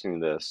you're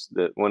listening to this,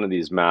 that one of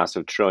these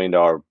massive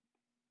trillion-dollar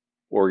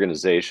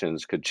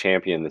organizations could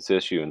champion this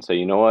issue and say,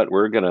 you know what,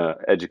 we're going to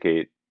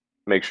educate,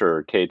 make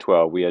sure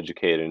K-12, we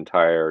educate an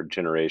entire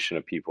generation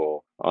of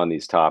people on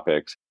these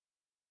topics.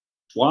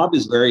 Schwab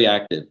is very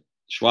active.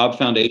 Schwab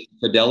Foundation,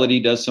 Fidelity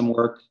does some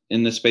work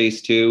in the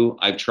space too.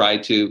 I've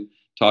tried to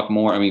talk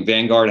more. I mean,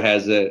 Vanguard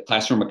has a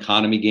classroom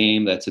economy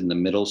game that's in the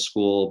middle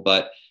school,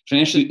 but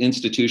financial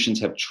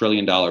institutions have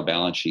trillion-dollar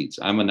balance sheets.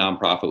 I'm a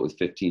nonprofit with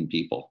 15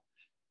 people.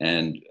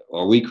 And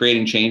are we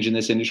creating change in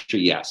this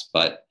industry? Yes,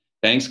 but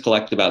banks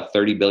collect about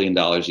 $30 billion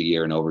a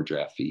year in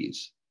overdraft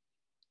fees.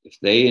 If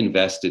they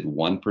invested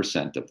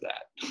 1% of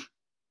that,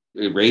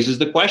 it raises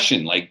the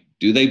question, like,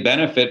 do they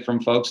benefit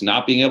from folks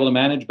not being able to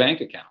manage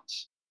bank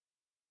accounts?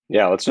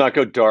 Yeah, let's not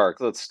go dark.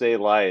 Let's stay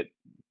light,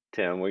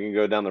 Tim. We can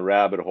go down the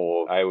rabbit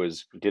hole. I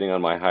was getting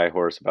on my high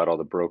horse about all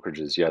the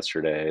brokerages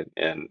yesterday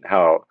and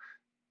how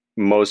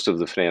most of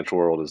the financial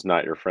world is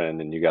not your friend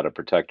and you got to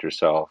protect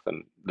yourself.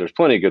 And there's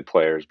plenty of good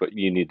players, but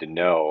you need to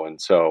know. And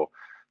so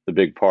the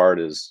big part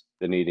is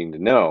the needing to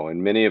know.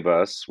 And many of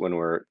us, when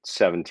we're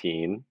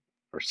 17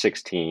 or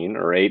 16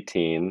 or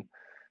 18,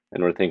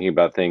 and we're thinking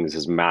about things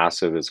as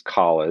massive as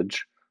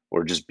college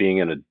or just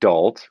being an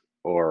adult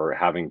or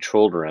having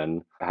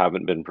children,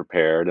 haven't been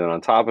prepared. And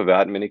on top of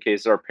that, in many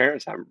cases, our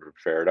parents haven't been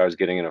prepared. I was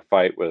getting in a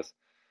fight with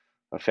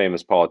a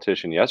famous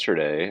politician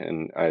yesterday,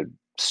 and I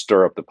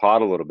stir up the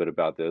pot a little bit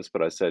about this,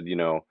 but I said, you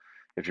know,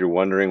 if you're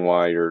wondering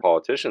why your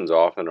politicians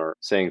often are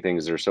saying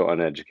things that are so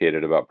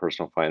uneducated about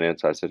personal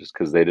finance, I said it's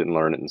because they didn't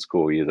learn it in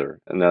school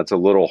either. And that's a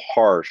little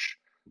harsh,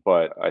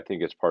 but I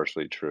think it's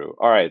partially true.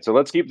 All right, so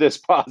let's keep this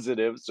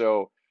positive.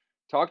 So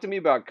talk to me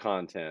about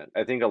content.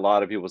 I think a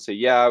lot of people say,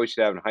 yeah, we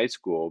should have it in high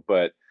school,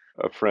 but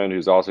a friend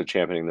who's also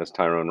championing this,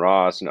 Tyrone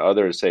Ross, and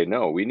others say,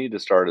 no, we need to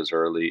start as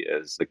early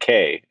as the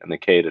K and the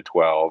K to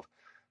 12,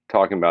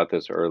 talking about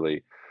this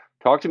early.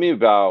 Talk to me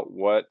about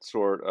what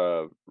sort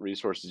of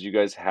resources you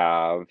guys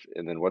have,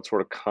 and then what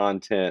sort of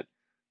content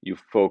you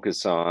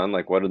focus on.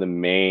 Like, what are the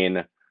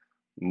main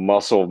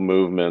muscle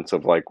movements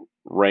of like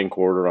rank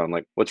order on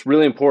like what's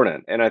really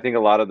important? And I think a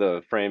lot of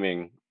the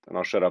framing, and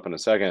I'll shut up in a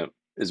second,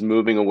 is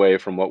moving away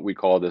from what we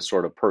call this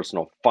sort of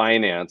personal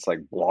finance, like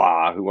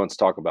blah, who wants to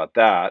talk about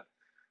that?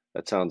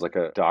 That sounds like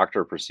a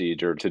doctor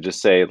procedure, to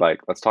just say,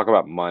 like, let's talk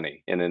about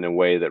money and in a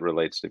way that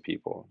relates to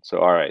people. So,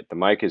 all right, the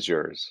mic is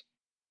yours.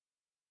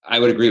 I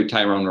would agree with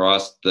Tyrone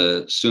Ross.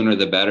 The sooner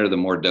the better, the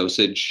more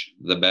dosage,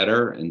 the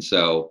better. And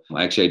so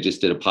actually, I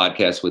just did a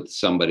podcast with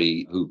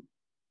somebody who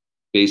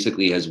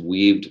basically has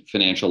weaved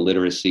financial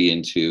literacy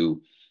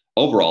into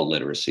overall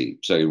literacy.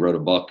 So he wrote a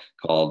book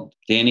called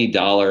Danny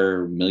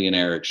Dollar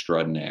Millionaire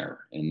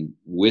Extraordinaire. And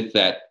with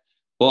that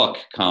book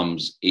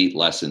comes 8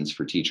 lessons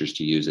for teachers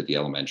to use at the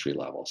elementary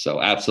level. So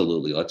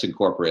absolutely, let's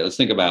incorporate. Let's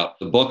think about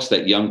the books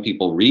that young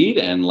people read,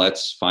 and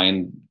let's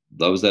find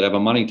those that have a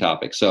money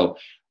topic. So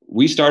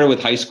We started with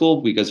high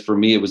school because for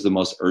me, it was the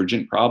most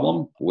urgent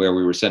problem where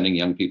we were sending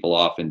young people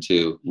off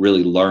into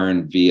really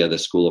learn via the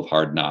School of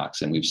Hard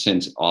Knocks. And we've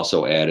since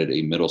also added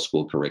a middle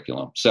school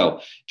curriculum. So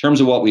in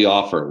terms of what we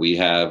offer, we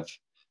have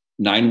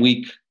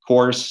 9-week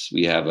course,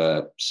 we have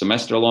a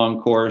semester-long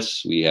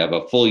course, we have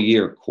a full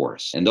year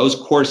course. And those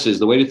courses,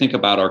 the way to think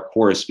about our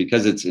course,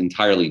 because it's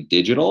entirely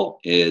digital,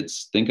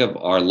 it's think of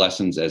our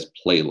lessons as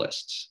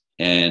playlists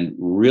and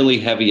really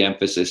heavy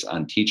emphasis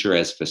on teacher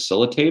as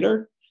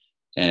facilitator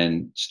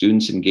and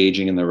students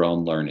engaging in their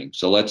own learning.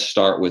 So let's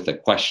start with a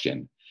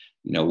question.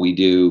 We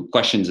do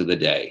questions of the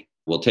day.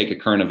 We'll take a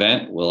current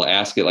event. We'll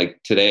ask it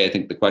like today. I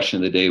think the question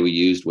of the day we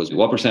used was,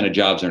 what percent of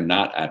jobs are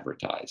not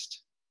advertised?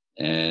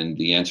 And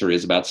the answer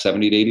is about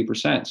 70 to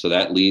 80%. So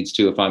that leads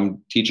to, if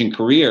I'm teaching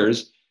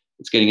careers,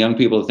 it's getting young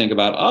people to think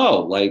about,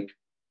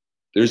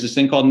 there's this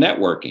thing called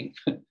networking.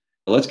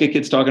 Let's get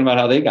kids talking about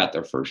how they got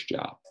their first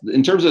job.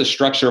 In terms of the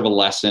structure of a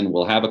lesson,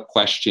 we'll have a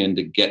question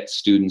to get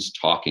students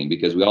talking,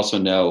 because we also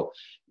know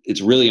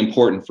it's really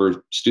important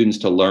for students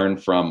to learn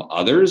from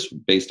others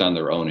based on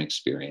their own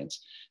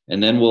experience.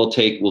 And then we'll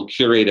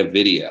curate a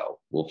video.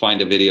 We'll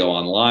find a video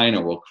online,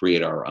 or we'll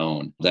create our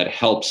own that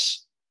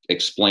helps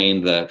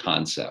explain the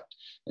concept.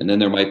 And then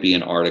there might be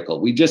an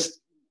article.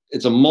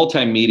 It's a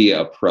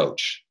multimedia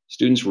approach.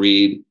 Students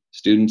read,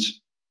 students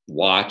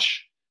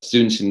watch,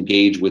 students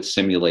engage with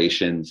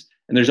simulations.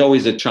 And there's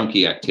always a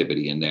chunky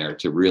activity in there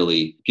to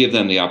really give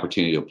them the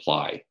opportunity to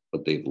apply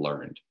what they've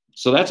learned.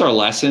 So that's our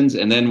lessons.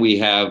 And then we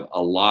have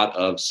a lot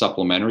of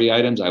supplementary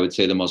items. I would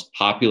say the most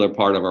popular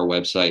part of our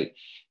website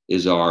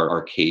is our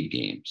arcade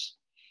games.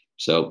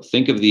 So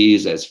think of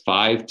these as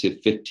 5 to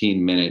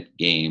 15-minute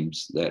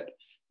games that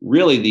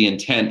really the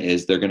intent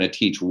is they're going to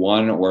teach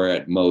one or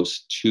at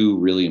most two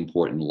really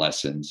important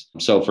lessons.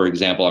 So for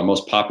example, our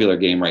most popular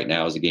game right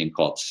now is a game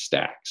called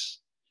Stacks.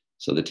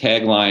 So the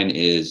tagline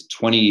is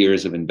 20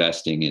 years of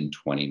investing in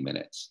 20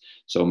 minutes.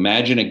 So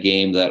imagine a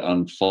game that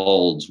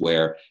unfolds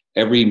where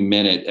every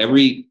minute,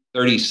 every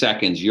 30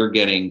 seconds, you're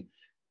getting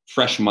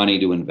fresh money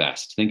to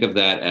invest. Think of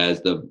that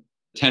as the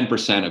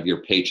 10% of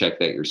your paycheck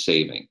that you're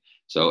saving.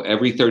 So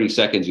every 30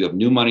 seconds, you have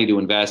new money to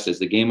invest. As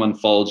the game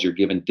unfolds, you're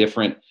given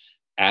different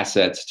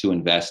assets to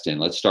invest in.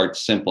 Let's start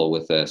simple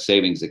with a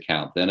savings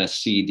account, then a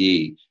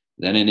CD,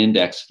 then an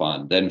index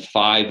fund, then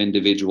 5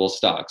 individual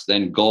stocks,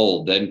 then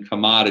gold, then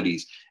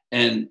commodities.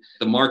 And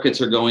the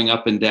markets are going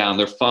up and down.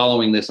 They're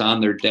following this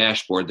on their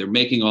dashboard. They're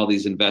making all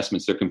these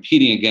investments. They're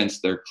competing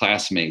against their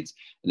classmates.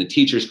 And the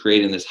teacher's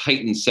creating this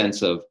heightened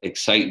sense of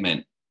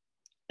excitement.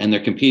 And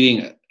they're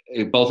competing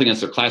both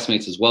against their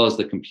classmates as well as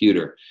the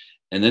computer.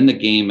 And then the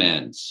game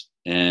ends.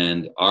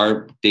 And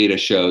our data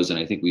shows, and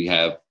I think we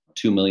have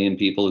 2 million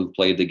people who've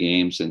played the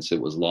game since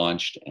it was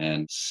launched.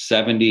 And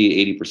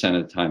 70, 80%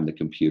 of the time, the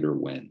computer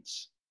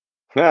wins.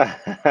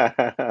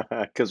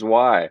 Because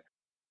why?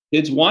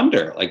 Kids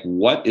wonder,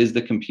 what is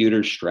the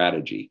computer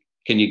strategy?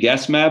 Can you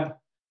guess, Meb?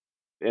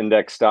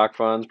 Index stock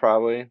funds,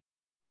 probably.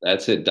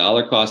 That's it.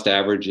 Dollar cost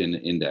average in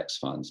index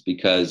funds,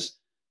 because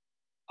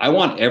I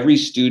want every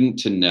student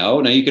to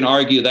know. Now, you can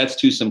argue that's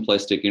too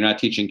simplistic. You're not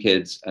teaching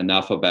kids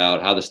enough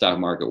about how the stock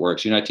market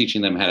works. You're not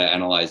teaching them how to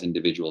analyze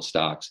individual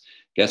stocks.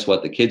 Guess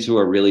what? The kids who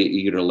are really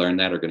eager to learn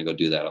that are going to go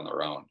do that on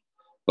their own.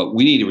 But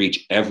we need to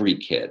reach every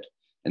kid.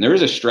 And there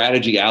is a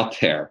strategy out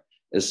there,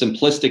 as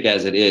simplistic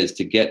as it is,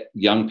 to get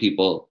young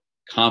people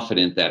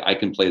confident that I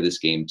can play this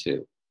game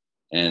too.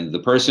 And the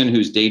person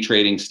who's day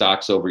trading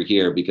stocks over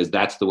here, because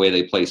that's the way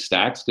they play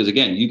stacks, because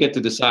again, you get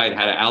to decide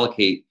how to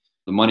allocate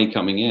the money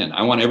coming in.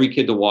 I want every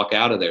kid to walk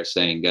out of there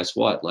saying, guess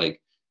what?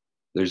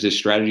 There's this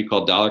strategy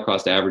called dollar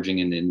cost averaging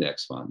in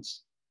index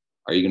funds.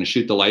 Are you going to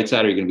shoot the lights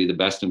out? Are you going to be the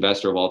best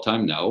investor of all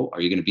time? No.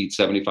 Are you going to beat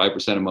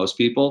 75% of most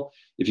people?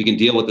 If you can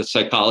deal with the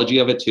psychology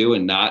of it too,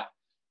 and not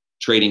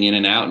trading in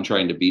and out and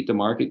trying to beat the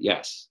market,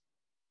 yes.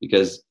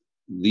 Because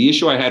the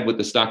issue I had with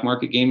the stock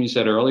market game you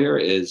said earlier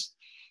is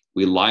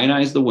we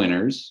lionize the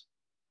winners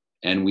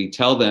and we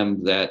tell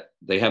them that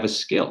they have a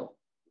skill.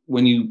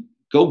 When you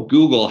go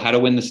Google how to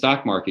win the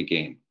stock market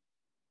game,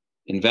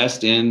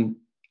 invest in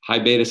high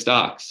beta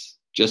stocks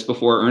just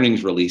before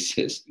earnings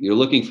releases, you're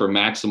looking for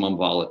maximum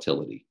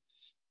volatility.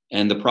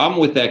 And the problem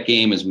with that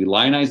game is we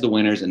lionize the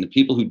winners, and the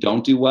people who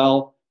don't do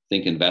well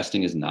think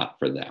investing is not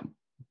for them.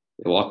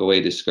 They walk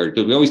away discouraged.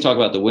 Because we always talk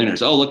about the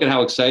winners. Oh, look at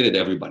how excited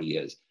everybody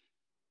is.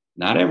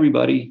 Not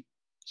everybody.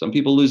 Some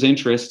people lose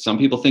interest. Some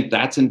people think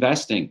that's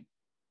investing.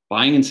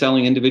 Buying and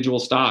selling individual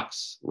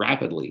stocks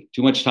rapidly.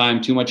 Too much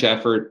time, too much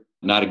effort.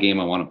 Not a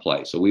game I want to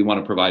play. So we want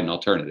to provide an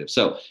alternative.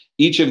 So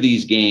each of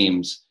these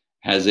games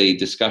has a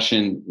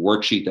discussion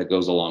worksheet that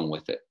goes along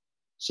with it.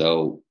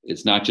 So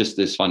it's not just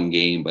this fun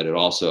game, but it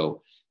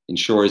also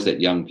ensures that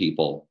young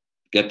people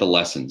get the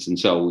lessons. And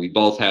so we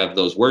both have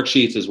those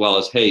worksheets as well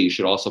as, hey, you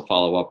should also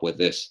follow up with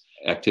this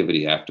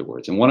activity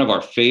afterwards. And one of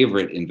our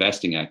favorite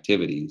investing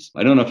activities,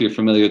 I don't know if you're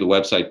familiar with the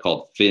website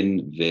called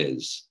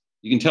FinViz.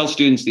 You can tell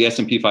students the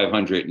S&P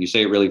 500 and you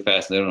say it really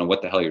fast and they don't know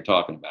what the hell you're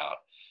talking about.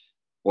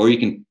 Or you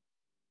can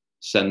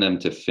send them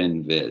to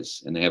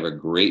FinViz and they have a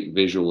great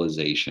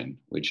visualization,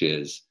 which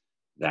is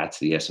that's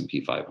the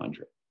S&P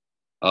 500.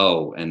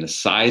 Oh, and the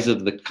size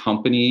of the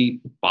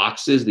company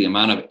boxes, the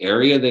amount of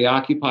area they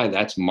occupy,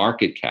 that's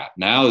market cap.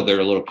 Now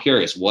they're a little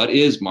curious. What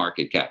is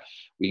market cap?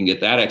 We can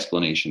get that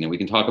explanation, and we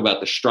can talk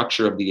about the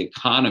structure of the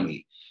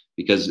economy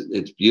because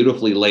it's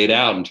beautifully laid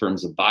out in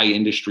terms of by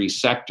industry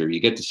sector. You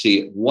get to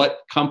see what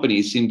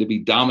companies seem to be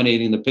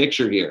dominating the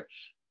picture here.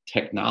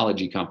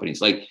 Technology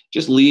companies, like,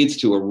 just leads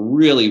to a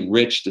really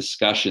rich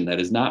discussion that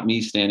is not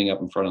me standing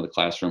up in front of the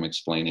classroom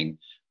explaining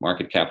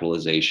market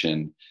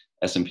capitalization,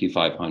 S&P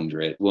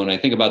 500. When I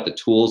think about the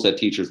tools that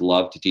teachers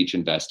love to teach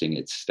investing,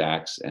 it's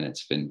Stacks and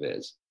it's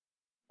FinViz.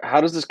 How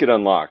does this get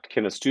unlocked?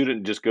 Can a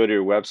student just go to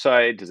your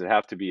website? Does it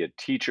have to be a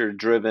teacher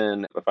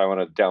driven if I want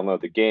to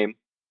download the game?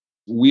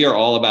 We are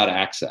all about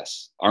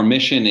access. Our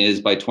mission is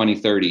by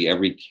 2030,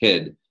 every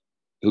kid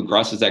who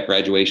crosses that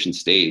graduation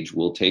stage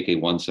will take a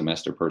one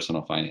semester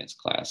personal finance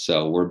class.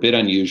 So we're a bit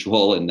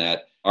unusual in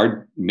that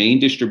our main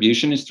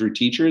distribution is through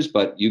teachers,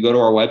 but you go to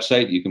our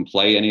website, you can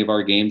play any of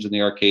our games in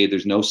the arcade.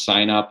 There's no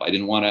sign up. I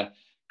didn't want to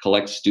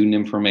collect student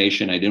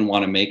information. I didn't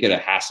want to make it a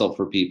hassle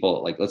for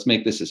people. Like, let's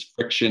make this as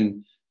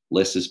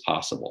frictionless as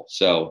possible.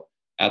 So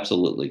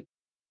absolutely.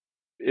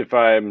 If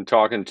I'm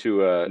talking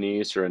to a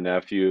niece or a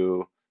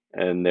nephew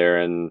and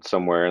they're in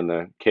somewhere in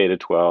the K to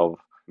 12,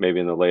 maybe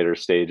in the later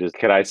stages,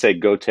 can I say,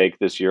 go take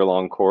this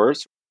year-long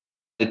course?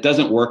 It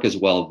doesn't work as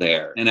well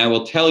there. And I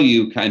will tell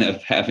you, kind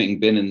of having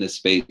been in this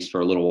space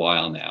for a little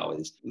while now,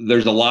 is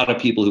there's a lot of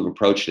people who've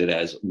approached it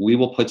as, we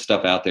will put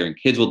stuff out there and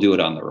kids will do it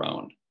on their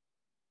own.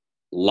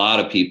 A lot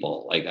of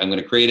people, like, I'm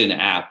going to create an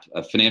app,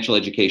 a financial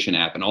education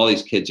app, and all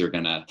these kids are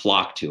going to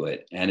flock to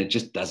it. And it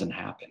just doesn't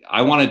happen.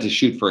 I wanted to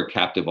shoot for a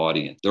captive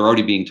audience. They're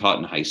already being taught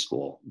in high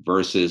school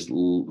versus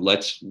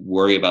let's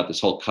worry about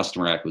this whole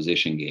customer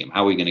acquisition game.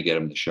 How are we going to get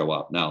them to show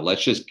up? No,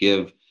 let's just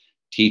give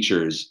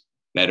teachers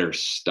better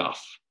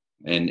stuff.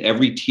 And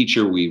every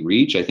teacher we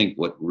reach, I think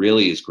what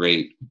really is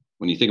great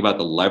when you think about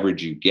the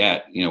leverage you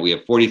get, we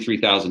have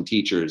 43,000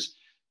 teachers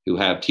who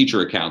have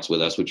teacher accounts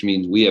with us, which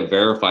means we have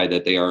verified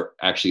that they are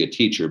actually a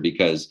teacher,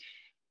 because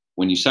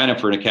when you sign up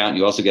for an account,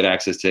 you also get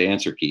access to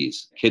answer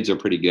keys. Kids are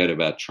pretty good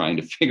about trying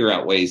to figure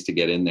out ways to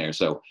get in there.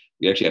 So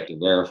we actually have to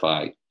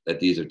verify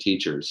that these are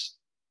teachers.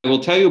 I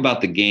will tell you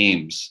about the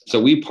games.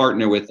 So we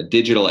partner with a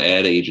digital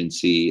ad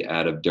agency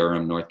out of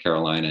Durham, North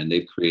Carolina, and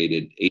they've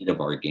created 8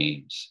 of our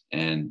games,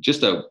 and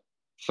just a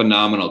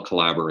phenomenal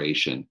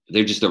collaboration.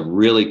 They're just a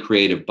really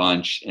creative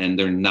bunch, and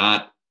they're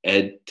not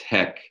ed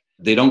tech.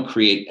 They don't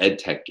create ed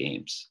tech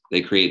games.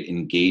 They create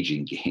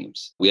engaging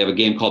games. We have a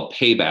game called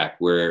Payback,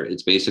 where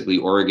it's basically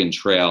Oregon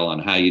Trail on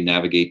how you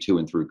navigate to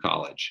and through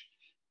college,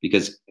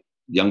 because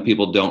young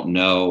people don't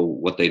know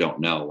what they don't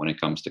know when it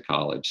comes to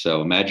college.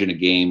 So imagine a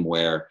game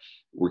where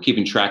we're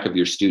keeping track of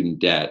your student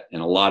debt,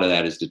 and a lot of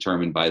that is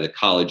determined by the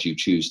college you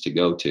choose to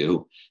go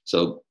to.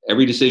 So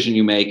every decision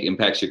you make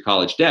impacts your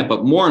college debt,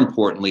 but more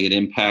importantly, it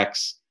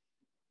impacts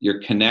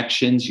your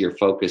connections, your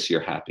focus,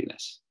 your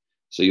happiness.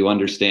 So you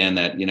understand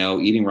that,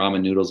 eating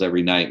ramen noodles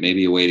every night may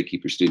be a way to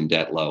keep your student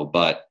debt low,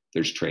 but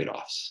there's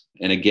trade-offs.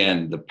 And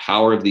again, the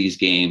power of these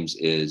games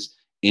is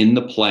in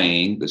the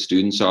playing. The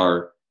students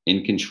are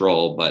in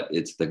control, but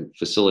it's the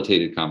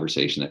facilitated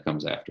conversation that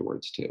comes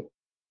afterwards too.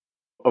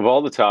 Of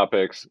all the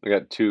topics, I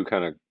got 2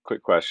 kind of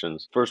quick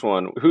questions. First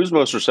one, who's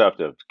most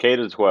receptive? K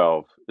to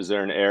 12. Is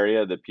there an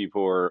area that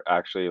people are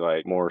actually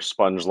like more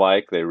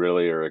sponge-like? They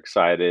really are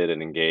excited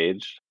and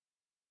engaged?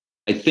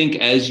 I think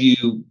as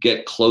you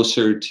get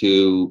closer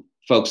to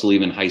folks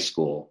leaving high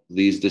school,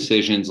 these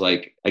decisions,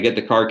 like, I get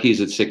the car keys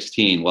at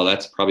 16. Well,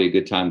 that's probably a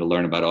good time to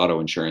learn about auto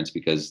insurance,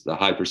 because the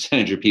high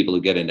percentage of people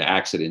who get into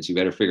accidents, you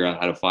better figure out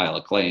how to file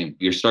a claim.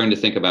 You're starting to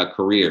think about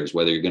careers,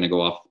 whether you're going to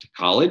go off to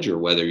college or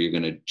whether you're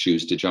going to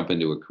choose to jump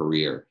into a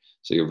career.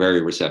 So you're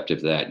very receptive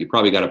to that. You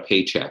probably got a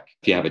paycheck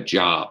if you have a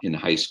job in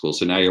high school.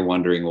 So now you're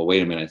wondering, well,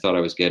 wait a minute, I thought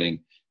I was getting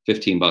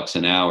 $15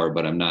 an hour,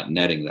 but I'm not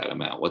netting that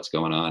amount. What's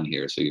going on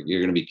here? So you're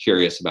going to be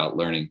curious about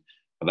learning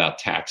about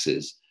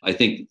taxes. I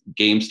think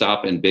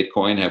GameStop and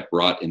Bitcoin have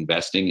brought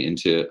investing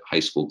into high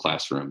school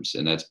classrooms,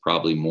 and that's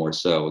probably more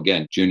so,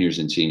 again, juniors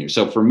and seniors.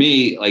 So for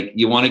me, like,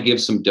 you want to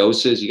give some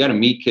doses. You got to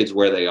meet kids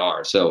where they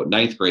are. So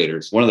ninth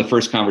graders, one of the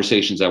first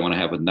conversations I want to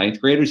have with ninth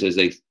graders as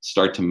they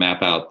start to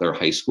map out their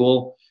high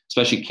school,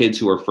 especially kids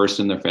who are first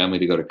in their family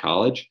to go to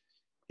college,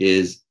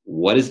 is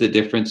what is the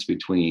difference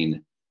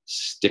between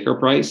sticker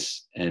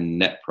price and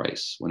net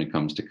price when it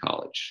comes to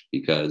college?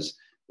 Because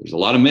there's a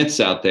lot of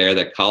myths out there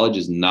that college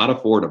is not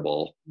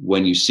affordable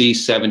when you see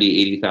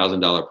 $70,000,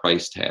 $80,000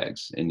 price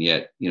tags. And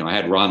yet, I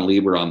had Ron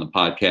Lieber on the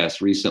podcast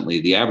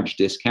recently. The average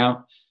discount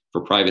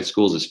for private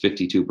schools is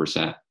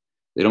 52%.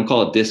 They don't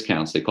call it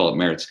discounts. They call it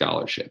merit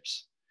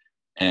scholarships.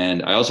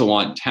 And I also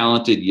want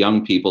talented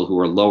young people who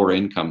are lower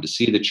income to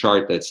see the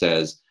chart that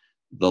says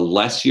the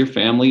less your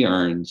family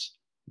earns,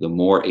 the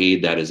more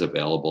aid that is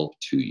available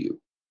to you.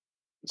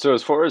 So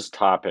as far as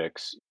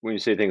topics, when you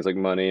say things like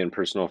money and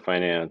personal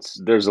finance,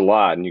 there's a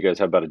lot, and you guys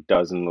have about a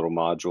dozen little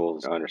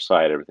modules on your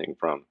site, everything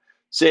from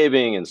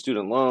saving and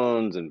student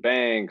loans and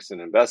banks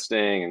and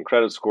investing and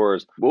credit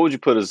scores. What would you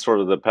put as sort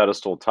of the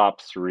pedestal top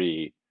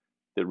 3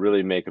 that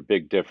really make a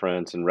big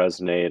difference and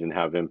resonate and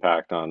have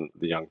impact on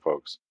the young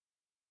folks.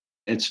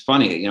 It's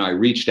funny, I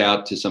reached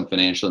out to some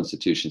financial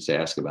institutions to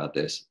ask about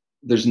this.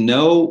 There's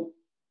no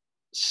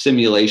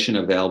simulation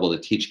available to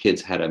teach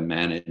kids how to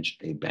manage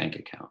a bank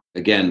account.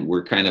 Again,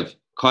 we're kind of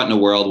caught in a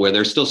world where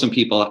there's still some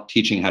people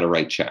teaching how to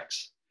write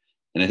checks.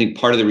 And I think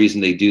part of the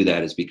reason they do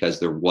that is because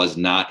there was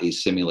not a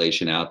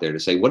simulation out there to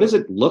say, what does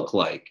it look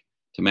like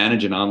to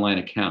manage an online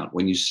account?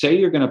 When you say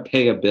you're going to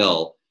pay a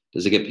bill,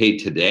 does it get paid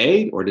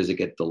today or does it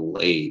get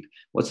delayed?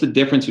 What's the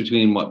difference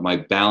between what my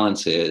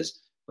balance is?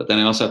 But then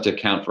I also have to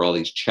account for all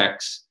these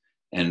checks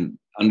and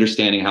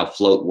understanding how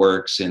float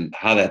works and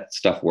how that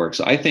stuff works.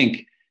 So I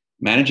think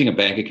managing a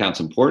bank account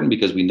is important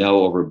because we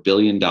know over $1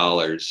 billion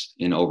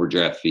in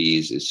overdraft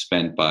fees is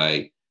spent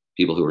by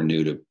people who are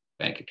new to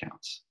bank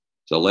accounts.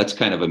 So let's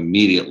kind of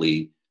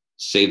immediately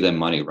save them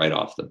money right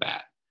off the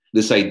bat.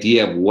 This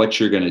idea of what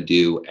you're going to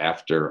do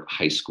after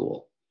high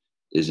school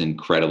is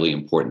incredibly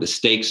important. The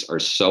stakes are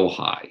so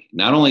high.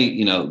 Not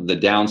only, the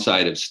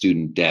downside of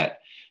student debt,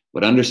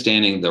 but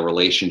understanding the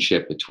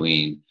relationship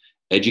between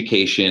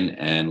education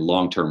and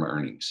long-term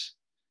earnings.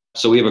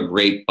 So we have a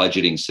great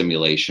budgeting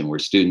simulation where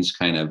students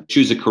kind of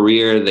choose a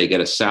career, they get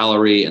a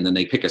salary, and then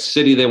they pick a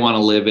city they want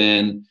to live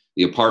in,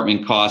 the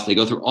apartment cost, they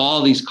go through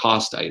all these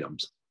cost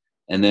items.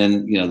 And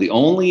then, the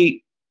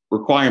only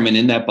requirement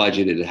in that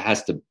budget, it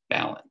has to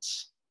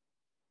balance.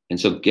 And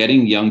so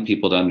getting young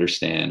people to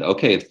understand,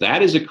 okay, if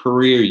that is a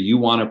career you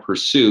want to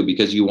pursue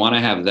because you want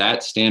to have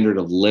that standard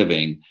of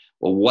living,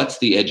 well, what's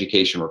the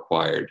education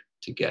required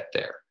to get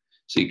there?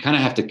 So you kind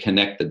of have to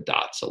connect the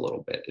dots a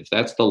little bit. If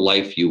that's the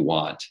life you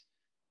want,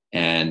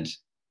 and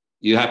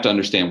you have to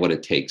understand what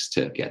it takes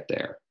to get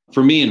there.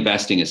 For me,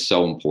 investing is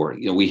so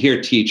important. We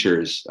hear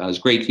teachers, there's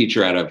a great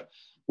teacher out of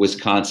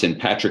Wisconsin,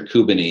 Patrick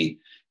Kubany,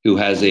 who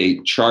has a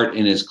chart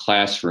in his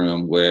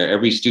classroom where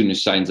every student who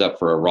signs up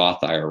for a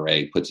Roth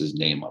IRA puts his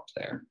name up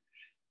there.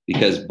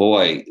 Because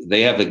boy, they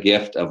have the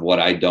gift of what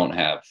I don't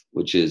have,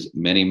 which is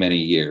many, many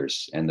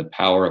years and the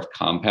power of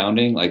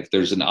compounding. Like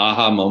there's an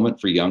aha moment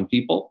for young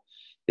people.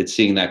 It's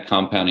seeing that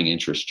compounding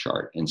interest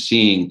chart and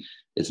seeing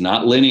it's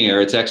not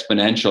linear, it's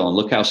exponential. And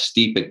look how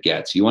steep it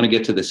gets. You want to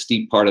get to the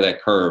steep part of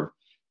that curve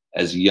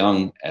as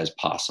young as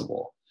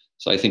possible.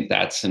 So I think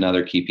that's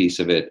another key piece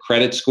of it.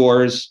 Credit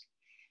scores,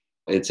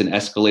 it's an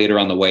escalator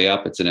on the way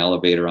up, it's an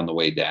elevator on the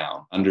way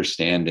down.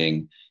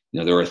 Understanding,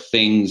 there are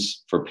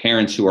things for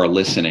parents who are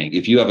listening.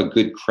 If you have a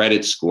good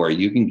credit score,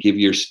 you can give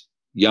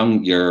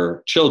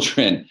your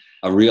children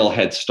a real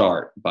head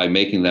start by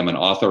making them an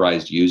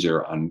authorized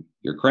user on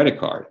your credit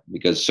card,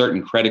 because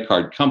certain credit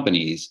card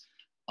companies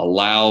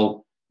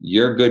allow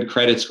your good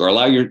credit score,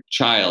 allow your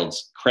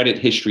child's credit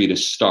history to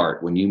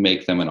start when you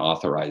make them an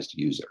authorized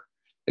user.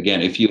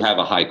 Again, if you have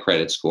a high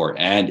credit score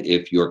and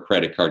if your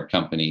credit card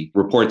company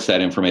reports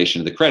that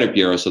information to the credit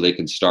bureau so they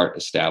can start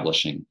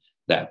establishing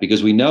that.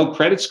 Because we know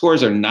credit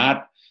scores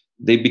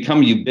they've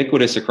become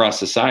ubiquitous across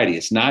society.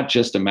 It's not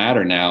just a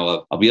matter now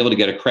of I'll be able to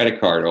get a credit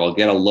card or I'll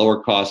get a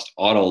lower cost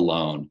auto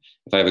loan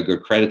if I have a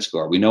good credit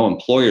score. We know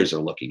employers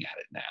are looking at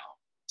it now.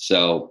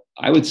 So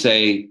I would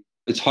say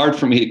it's hard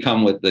for me to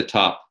come with the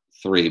top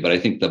three, but I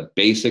think the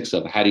basics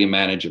of how do you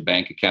manage a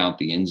bank account,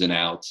 the ins and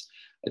outs,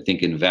 I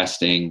think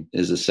investing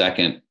is the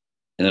second.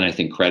 And then I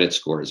think credit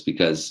scores,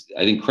 because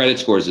I think credit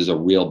scores is a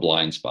real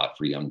blind spot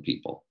for young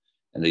people.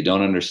 And they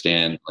don't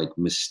understand, like,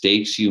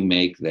 mistakes you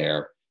make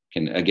there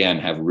can, again,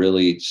 have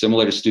really,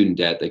 similar to student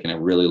debt, they can have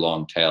really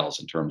long tails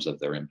in terms of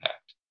their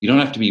impact. You don't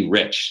have to be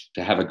rich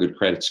to have a good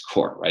credit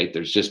score, right?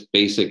 There's just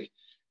basic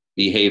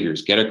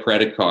behaviors. Get a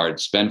credit card,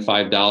 spend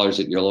 $5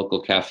 at your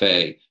local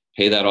cafe,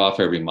 pay that off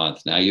every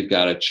month. Now you've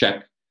got a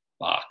check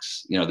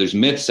box. There's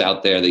myths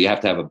out there that you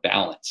have to have a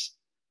balance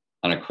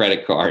on a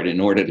credit card in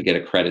order to get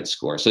a credit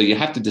score. So you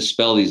have to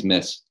dispel these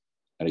myths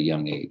at a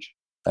young age.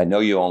 I know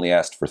you only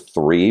asked for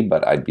three,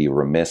 but I'd be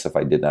remiss if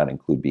I did not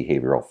include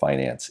behavioral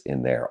finance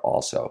in there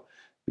also,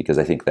 because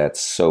I think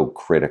that's so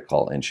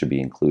critical and should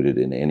be included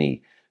in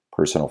any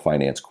personal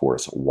finance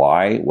course.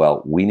 Why?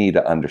 Well, we need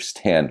to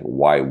understand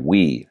why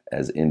we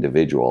as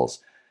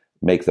individuals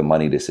make the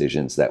money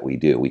decisions that we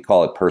do. We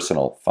call it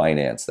personal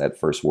finance, that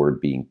first word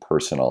being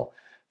personal,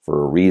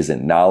 for a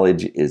reason.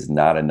 Knowledge is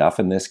not enough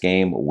in this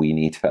game. We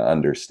need to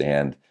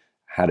understand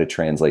how to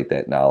translate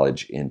that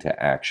knowledge into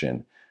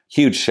action.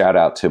 Huge shout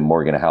out to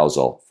Morgan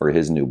Housel for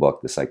his new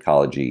book, The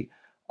Psychology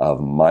of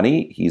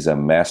Money. He's a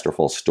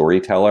masterful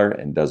storyteller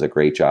and does a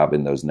great job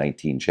in those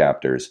 19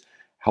 chapters,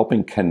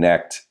 helping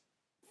connect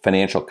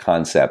financial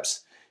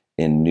concepts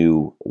in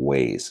new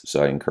ways.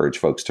 So I encourage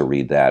folks to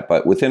read that.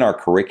 But within our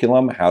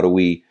curriculum, how do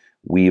we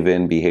weave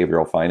in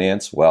behavioral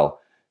finance? Well,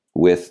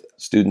 with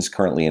students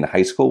currently in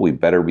high school, we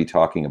better be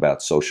talking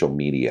about social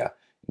media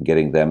and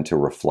getting them to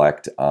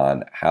reflect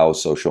on how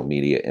social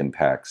media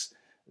impacts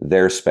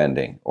their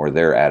spending or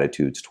their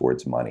attitudes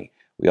towards money.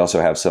 We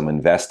also have some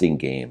investing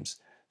games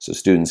so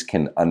students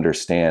can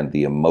understand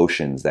the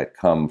emotions that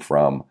come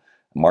from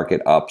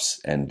market ups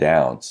and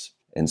downs.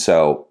 And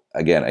so,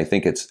 again, I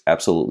think it's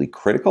absolutely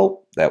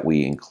critical that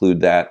we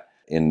include that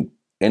in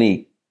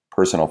any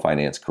personal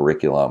finance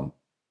curriculum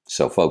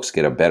so folks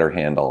get a better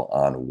handle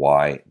on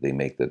why they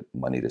make the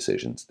money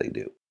decisions they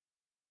do.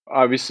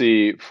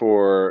 Obviously,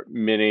 for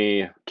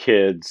many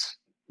kids,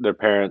 their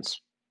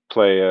parents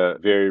play a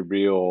very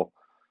real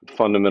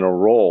fundamental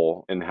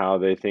role in how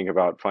they think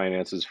about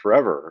finances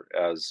forever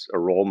as a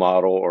role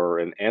model or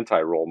an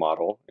anti-role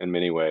model in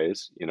many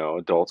ways.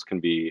 Adults can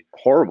be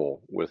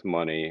horrible with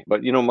money,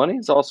 but money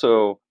is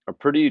also a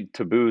pretty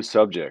taboo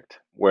subject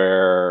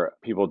where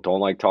people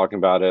don't like talking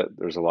about it.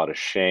 There's a lot of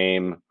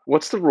shame.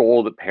 What's the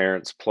role that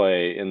parents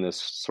play in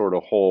this sort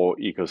of whole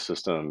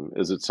ecosystem?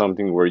 Is it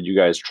something where you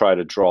guys try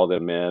to draw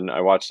them in?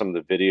 I watched some of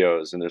the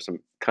videos and there's some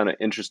kind of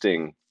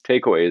interesting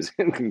takeaways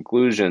and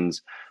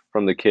conclusions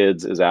from the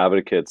kids as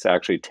advocates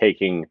actually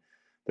taking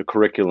the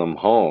curriculum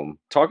home.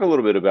 Talk a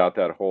little bit about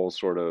that whole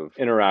sort of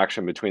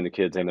interaction between the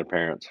kids and their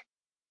parents.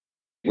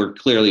 We're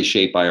clearly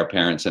shaped by our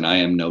parents, and I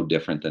am no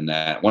different than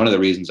that. One of the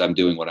reasons I'm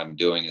doing what I'm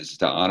doing is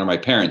to honor my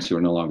parents who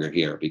are no longer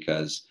here,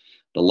 because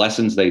the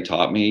lessons they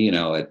taught me,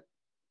 my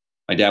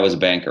dad was a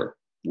banker.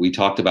 We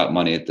talked about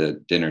money at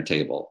the dinner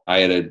table. I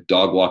had a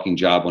dog walking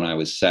job when I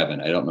was 7.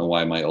 I don't know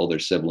why my older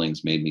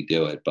siblings made me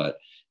do it, but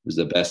it was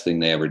the best thing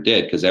they ever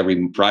did, because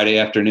every Friday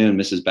afternoon,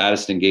 Mrs.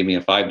 Battiston gave me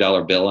a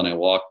 $5 bill and I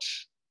walked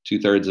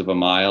 2/3 of a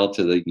mile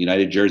to the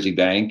United Jersey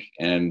Bank,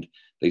 and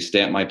they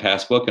stamped my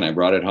passbook and I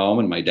brought it home,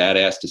 and my dad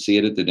asked to see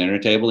it at the dinner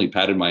table. He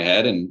patted my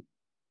head and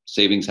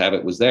savings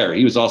habit was there.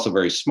 He was also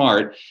very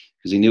smart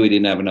because he knew he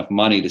didn't have enough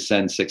money to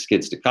send 6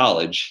 kids to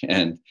college.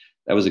 And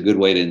that was a good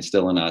way to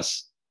instill in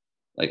us,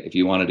 like, if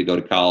you wanted to go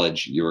to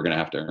college, you were going to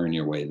have to earn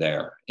your way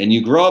there. And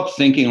you grow up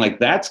thinking like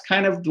that's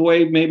kind of the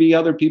way maybe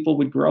other people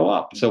would grow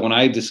up. So when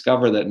I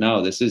discover that, no,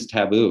 this is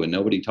taboo and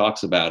nobody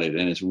talks about it,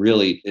 and it's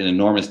really an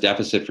enormous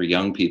deficit for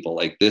young people,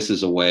 like this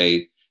is a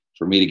way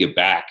for me to give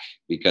back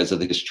because of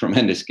this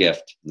tremendous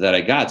gift that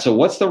I got. So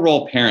what's the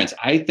role of parents?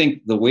 I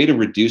think the way to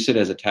reduce it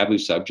as a taboo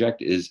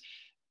subject is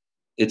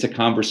it's a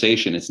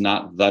conversation. It's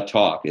not the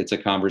talk. It's a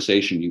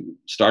conversation,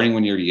 starting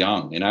when you're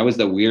young. And I was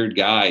the weird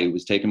guy who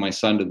was taking my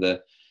son to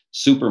the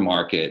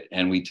supermarket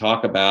and we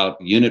talk about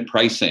unit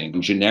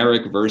pricing,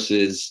 generic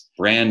versus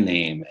brand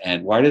name.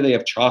 And why do they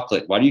have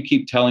chocolate? Why do you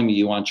keep telling me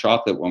you want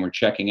chocolate when we're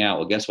checking out?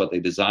 Well, guess what? They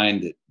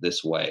designed it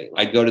this way.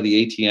 I'd go to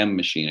the ATM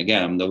machine.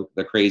 Again, I'm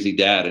the crazy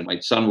dad. And my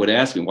son would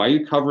ask me, why are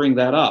you covering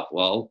that up?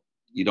 Well,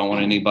 you don't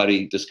want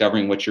anybody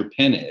discovering what your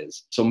PIN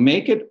is. So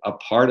make it a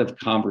part of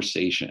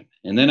conversation.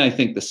 And then I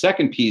think the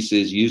second piece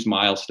is use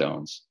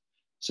milestones.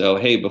 So,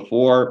 hey,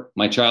 before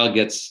my child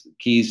gets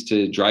keys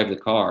to drive the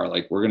car,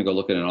 like we're going to go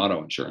look at an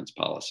auto insurance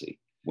policy.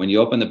 When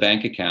you open the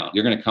bank account,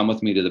 you're going to come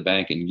with me to the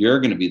bank and you're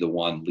going to be the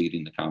one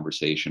leading the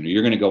conversation, or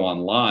you're going to go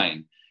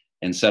online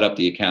and set up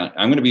the account.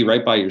 I'm going to be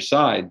right by your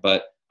side,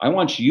 but I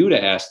want you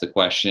to ask the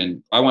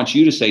question. I want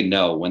you to say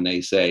no when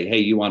they say, hey,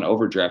 you want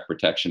overdraft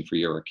protection for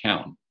your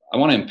account. I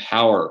want to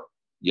empower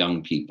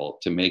young people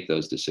to make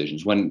those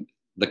decisions. When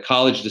the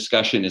college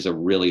discussion is a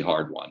really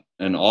hard one.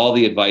 And all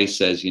the advice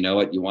says, you know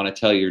what, you want to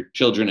tell your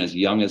children as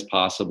young as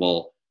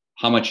possible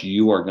how much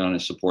you are going to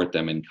support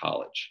them in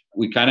college.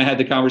 We kind of had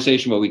the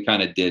conversation, but we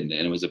kind of didn't.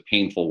 And it was a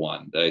painful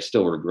one that I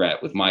still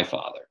regret with my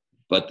father.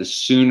 But the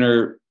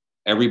sooner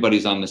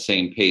everybody's on the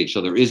same page, so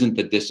there isn't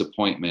the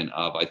disappointment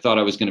of, I thought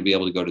I was going to be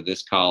able to go to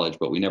this college,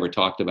 but we never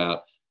talked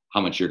about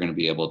how much you're going to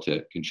be able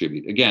to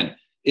contribute. Again,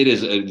 it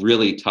is a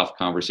really tough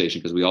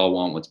conversation because we all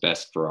want what's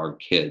best for our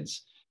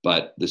kids.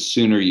 But the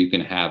sooner you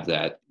can have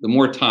that, the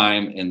more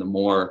time and the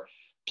more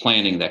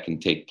planning that can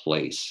take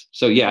place.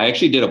 So yeah, I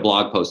actually did a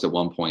blog post at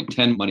one point,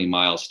 10 money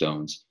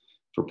milestones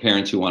for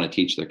parents who want to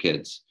teach their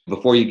kids.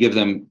 Before you give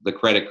them the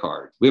credit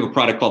card, we have a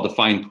product called the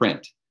fine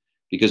print,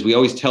 because we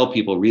always tell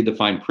people, read the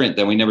fine print,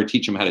 then we never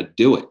teach them how to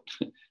do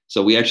it.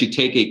 So we actually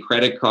take a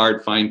credit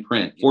card fine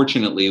print.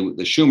 Fortunately,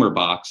 the Schumer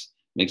box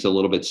makes it a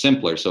little bit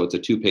simpler. So it's a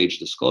 2-page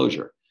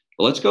disclosure.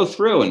 But let's go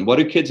through, and what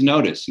do kids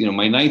notice?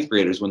 My 9th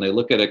graders, when they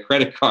look at a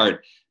credit card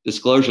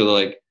disclosure, they're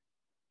like,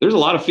 there's a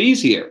lot of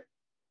fees here.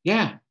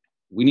 Yeah,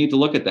 we need to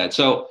look at that.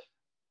 So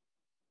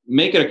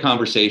make it a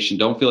conversation.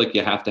 Don't feel like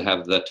you have to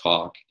have the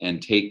talk,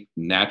 and take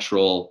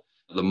the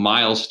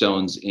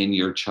milestones in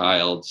your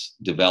child's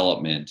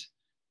development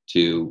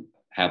to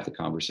have the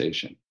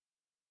conversation.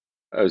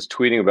 I was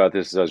tweeting about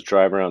this as I was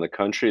driving around the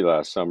country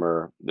last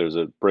summer. There's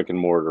a brick and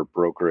mortar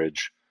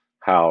brokerage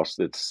house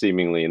that's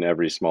seemingly in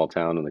every small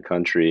town in the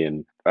country.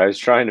 And I was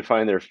trying to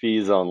find their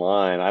fees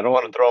online. I don't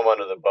want to throw them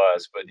under the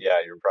bus, but yeah,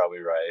 you're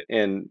probably right.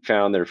 And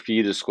found their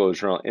fee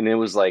disclosure, and it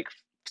was like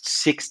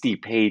 60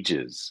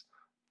 pages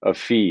of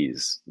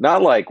fees,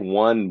 not like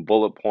one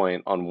bullet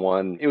point on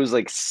one. It was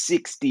like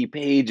 60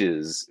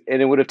 pages,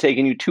 and it would have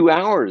taken you 2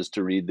 hours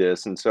to read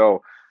this. And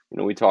so,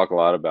 we talk a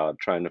lot about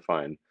trying to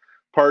find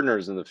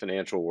partners in the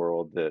financial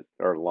world that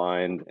are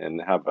aligned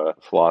and have a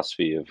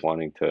philosophy of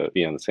wanting to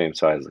be on the same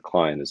side as the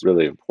client is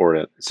really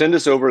important. Send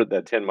us over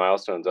that 10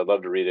 milestones. I'd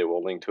love to read it.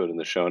 We'll link to it in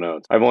the show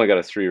notes. I've only got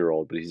a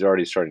 3-year-old, but he's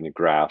already starting to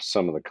grasp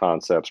some of the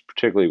concepts,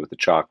 particularly with the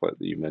chocolate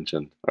that you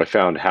mentioned. I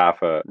found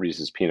half a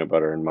Reese's peanut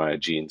butter in my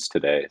jeans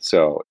today,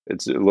 so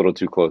it's a little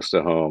too close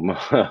to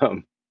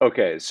home.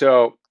 Okay,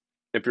 so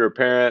if you're a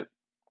parent,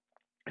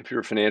 If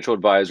you're a financial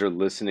advisor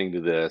listening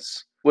to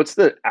this, what's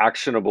the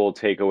actionable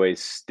takeaway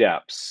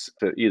steps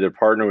to either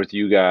partner with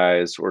you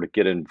guys or to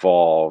get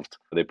involved?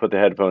 They put the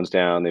headphones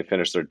down, they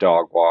finish their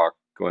dog walk,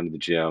 go into the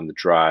gym, the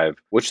drive.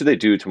 What should they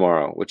do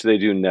tomorrow? What should they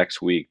do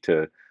next week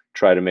to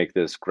try to make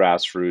this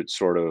grassroots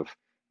sort of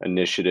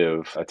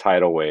initiative a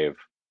tidal wave?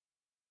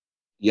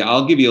 Yeah,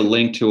 I'll give you a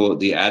link to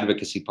the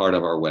advocacy part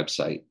of our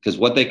website, because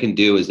what they can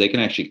do is they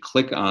can actually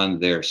click on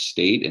their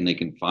state and they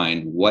can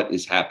find what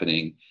is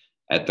happening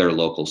at their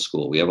local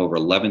school. We have over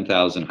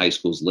 11,000 high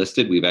schools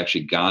listed. We've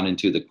actually gone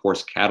into the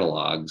course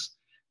catalogs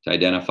to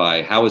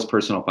identify how is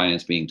personal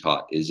finance being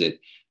taught. Is it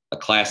a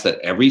class that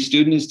every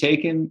student is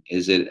taken?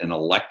 Is it an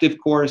elective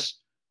course?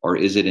 Or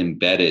is it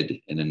embedded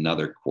in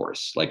another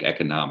course? Like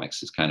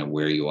economics is kind of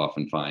where you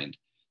often find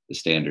the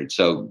standard.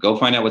 So go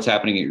find out what's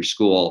happening at your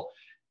school,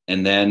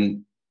 and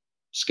then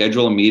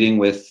schedule a meeting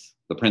with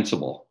the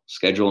principal,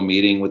 schedule a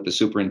meeting with the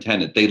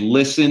superintendent. They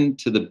listen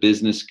to the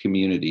business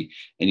community,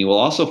 and you will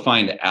also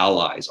find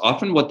allies.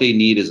 Often what they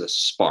need is a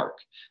spark.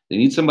 They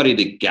need somebody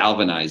to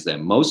galvanize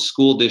them. Most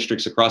school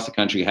districts across the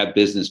country have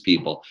business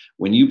people.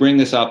 When you bring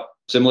this up,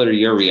 similar to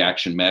your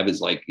reaction, Meb,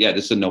 is like, yeah,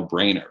 this is a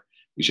no-brainer.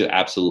 We should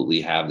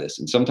absolutely have this.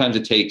 And sometimes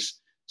it takes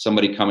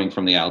somebody coming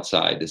from the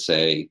outside to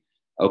say,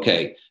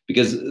 okay,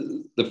 because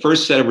the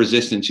first set of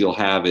resistance you'll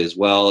have is,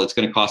 well, it's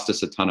going to cost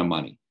us a ton of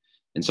money.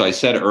 And so I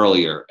said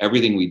earlier,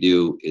 everything we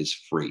do is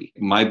free.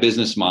 My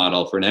business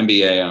model for an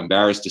MBA, I'm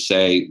embarrassed to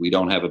say we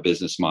don't have a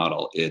business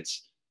model.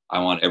 It's, I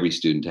want every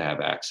student to have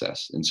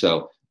access. And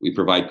so we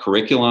provide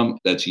curriculum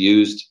that's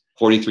used,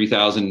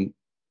 43,000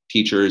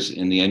 teachers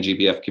in the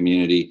NGBF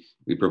community.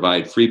 We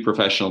provide free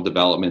professional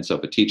development. So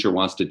if a teacher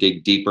wants to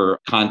dig deeper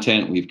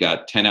content, we've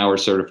got 10-hour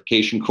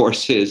certification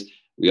courses.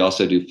 We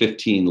also do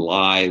 15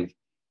 live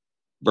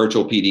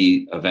virtual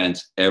PD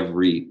events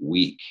every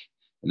week.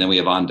 And then we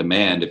have on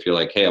demand. If you're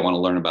like, hey, I want to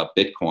learn about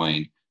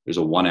Bitcoin, there's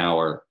a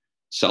 1-hour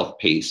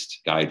self-paced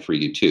guide for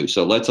you too.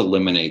 So let's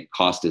eliminate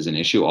cost as an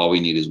issue. All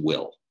we need is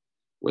will.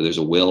 Where there's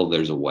a will,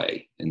 there's a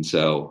way. And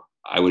so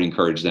I would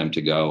encourage them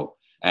to go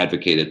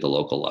advocate at the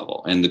local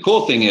level. And the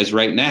cool thing is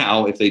right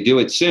now, if they do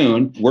it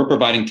soon, we're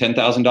providing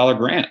 $10,000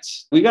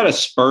 grants. We got to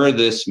spur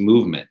this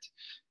movement.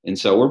 And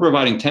so we're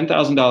providing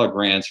 $10,000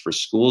 grants for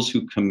schools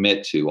who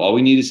commit to, all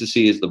we need is to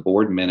see is the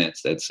board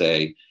minutes that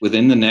say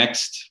within the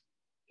next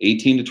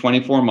 18 to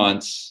 24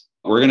 months,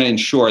 we're going to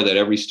ensure that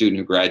every student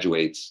who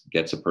graduates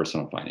gets a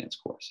personal finance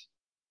course.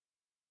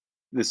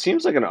 This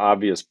seems like an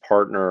obvious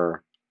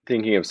partner.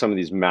 Thinking of some of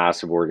these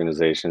massive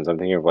organizations, I'm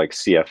thinking of like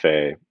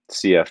CFA,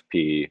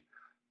 CFP,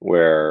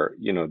 where,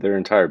 you know, their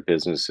entire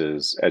business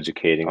is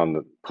educating on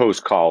the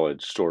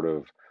post-college sort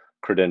of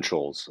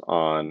credentials.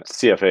 On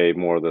CFA,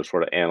 more the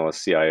sort of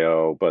analyst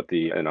CIO, but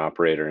an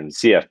operator, and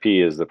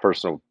CFP is the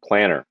personal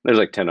planner. There's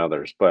like 10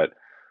 others, but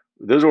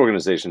those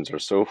organizations are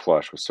so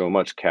flush with so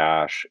much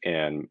cash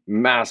and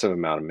massive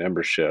amount of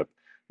membership.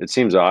 It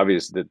seems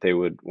obvious that they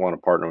would want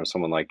to partner with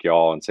someone like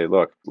y'all and say,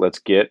 look, let's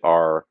get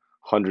our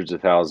hundreds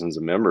of thousands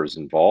of members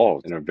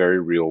involved in a very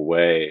real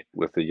way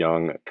with the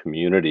young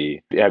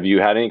community. Have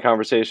you had any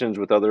conversations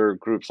with other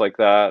groups like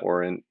that,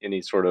 or in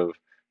any sort of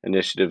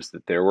initiatives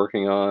that they're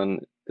working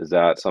on? Is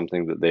that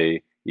something that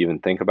they even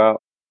think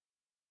about?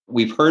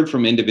 We've heard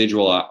from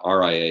individual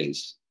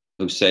RIAs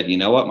who said, you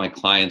know what, my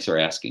clients are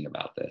asking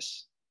about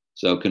this.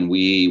 So can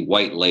we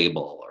white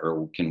label,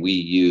 or can we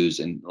use,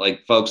 and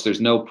like, folks,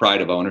 there's no pride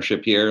of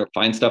ownership here.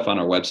 Find stuff on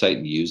our website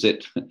and use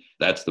it.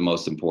 That's the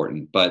most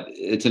important. But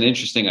it's an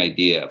interesting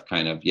idea of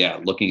kind of,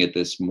 looking at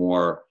this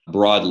more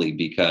broadly,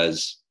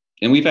 because,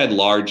 and we've had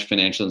large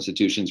financial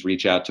institutions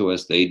reach out to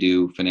us. They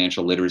do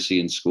financial literacy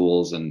in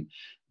schools, and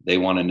they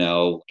want to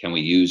know, can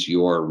we use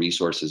your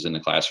resources in the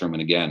classroom?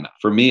 And again,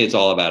 for me, it's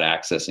all about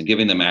access and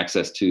giving them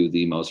access to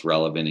the most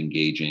relevant,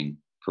 engaging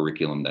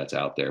curriculum that's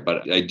out there.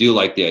 But I do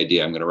like the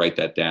idea. I'm going to write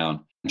that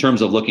down in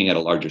terms of looking at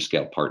a larger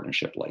scale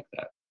partnership like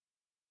that.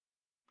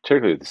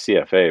 Particularly the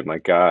CFA, my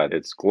God,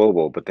 it's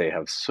global, but they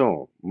have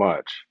so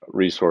much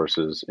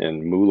resources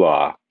in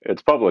moolah.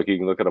 It's public. You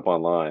can look it up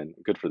online.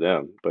 Good for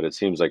them. But it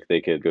seems like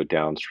they could go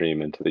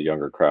downstream into the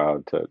younger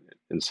crowd to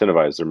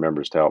incentivize their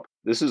members to help.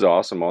 This is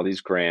awesome, all these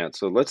grants.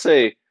 So let's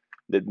say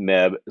that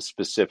MEB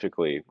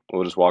specifically,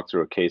 we'll just walk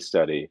through a case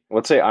study.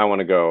 Let's say I want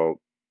to go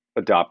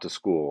adopt a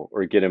school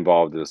or get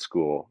involved in a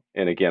school.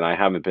 And again, I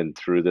haven't been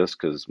through this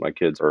because my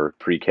kids are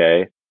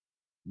pre-K.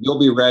 You'll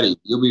be ready.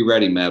 You'll be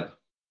ready, Meb.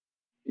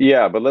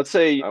 Yeah, but let's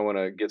say I want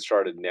to get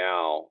started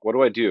now.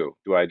 What do?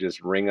 Do I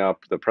just ring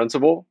up the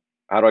principal?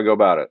 How do I go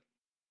about it?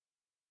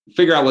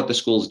 Figure out what the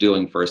school's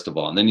doing, first of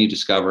all. And then you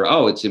discover,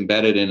 oh, it's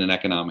embedded in an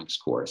economics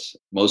course.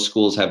 Most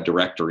schools have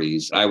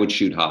directories. I would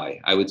shoot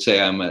high. I would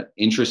say I'm an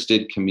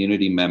interested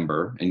community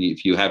member. And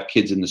if you have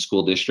kids in the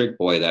school district,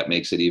 boy, that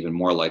makes it even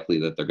more likely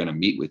that they're going to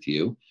meet with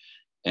you.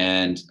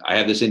 And I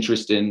have this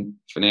interest in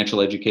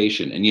financial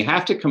education. And you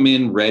have to come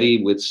in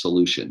ready with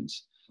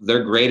solutions.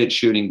 They're great at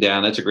shooting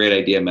down. That's a great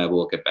idea, Meb.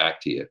 We'll get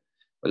back to you.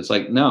 But it's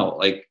like, no,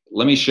 like,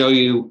 let me show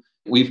you.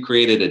 We've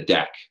created a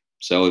deck.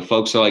 So if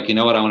folks are like, you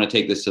know what, I want to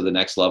take this to the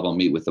next level and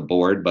meet with the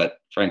board, but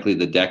frankly,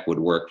 the deck would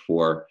work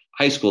for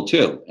high school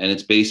too. And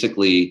it's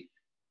basically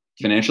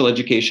financial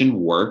education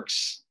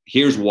works.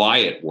 Here's why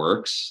it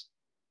works.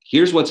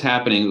 Here's what's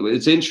happening.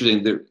 It's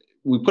interesting that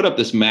we put up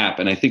this map,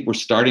 and I think we're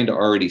starting to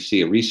already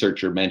see, a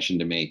researcher mentioned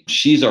to me,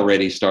 she's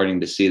already starting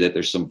to see that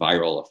there's some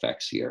viral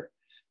effects here.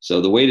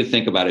 So the way to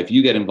think about it, if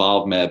you get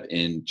involved, Meb,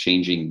 in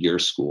changing your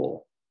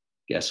school,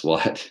 guess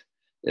what?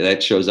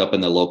 That shows up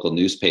in the local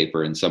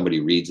newspaper and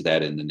somebody reads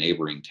that in the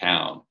neighboring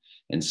town,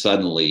 and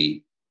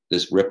suddenly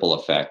this ripple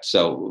effect.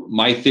 So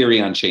my theory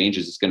on change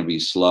is it's going to be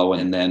slow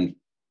and then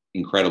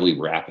incredibly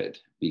rapid,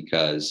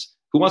 because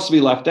who wants to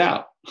be left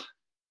out?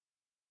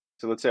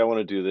 So let's say I want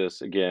to do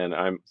this again.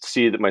 I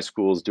see that my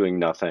school is doing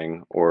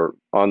nothing, or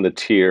on the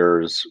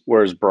tiers,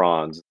 where's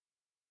bronze?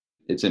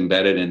 It's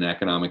embedded in an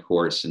economic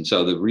course. And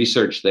so the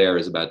research there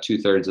is about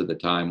 2/3 of the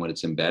time when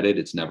it's embedded,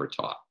 it's never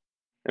taught.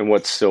 And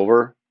what's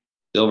silver?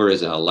 Silver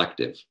is an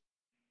elective,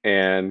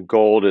 And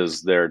gold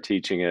is they're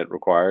teaching it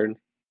required?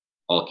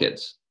 all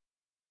kids.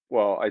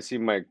 Well, I see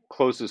my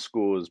closest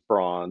school is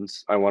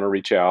bronze. I want to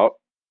reach out.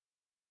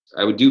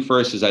 I would do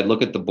first is I'd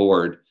look at the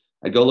board.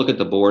 I'd go look at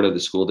the board of the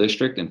school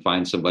district and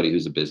find somebody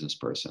who's a business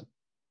person,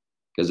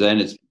 because then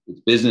it's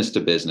business to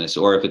business.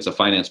 Or if it's a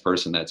finance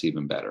person, that's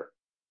even better.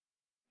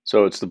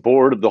 So it's the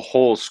board of the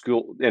whole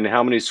school. And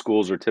how many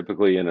schools are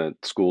typically in a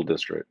school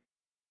district?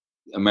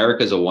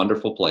 America is a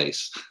wonderful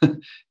place.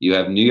 You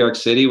have New York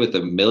City with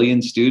 1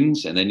 million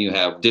students, and then you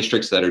have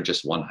districts that are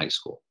just one high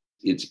school.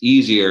 It's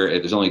easier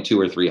if there's only 2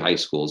 or 3 high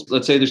schools.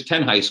 Let's say there's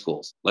 10 high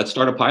schools. Let's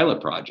start a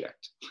pilot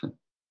project.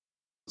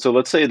 So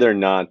let's say they're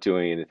not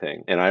doing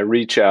anything, and I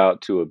reach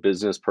out to a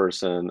business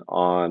person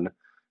on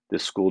the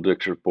school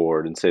district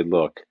board and say,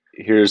 look,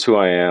 here's who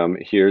I am,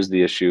 here's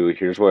the issue,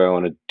 here's what I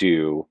want to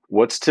do.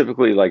 What's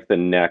typically like the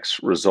next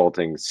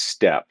resulting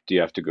step? Do you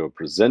have to go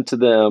present to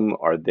them?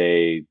 Are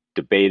they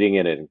debating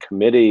it in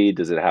committee?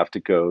 Does it have to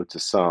go to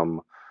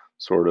some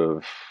sort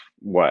of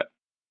what?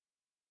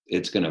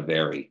 It's going to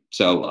vary.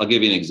 So I'll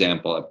give you an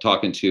example. I'm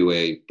talking to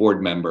a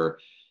board member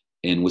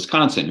in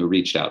Wisconsin who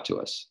reached out to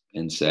us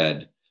and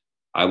said,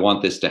 I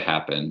want this to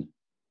happen.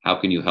 How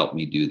can you help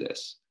me do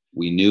this?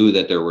 We knew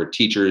that there were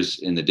teachers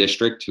in the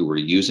district who were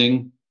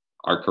using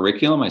our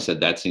curriculum. I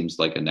said, that seems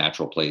like a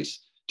natural place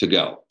to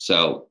go.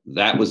 So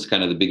that was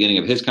kind of the beginning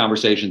of his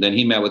conversation. Then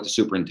he met with the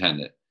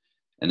superintendent,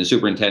 and the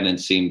superintendent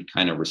seemed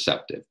kind of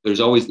receptive. There's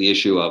always the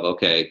issue of,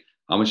 okay,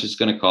 how much is it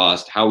going to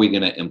cost? How are we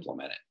going to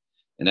implement it?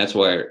 And that's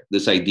where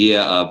this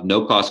idea of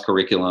no cost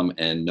curriculum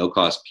and no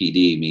cost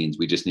PD means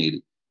we just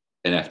need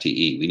an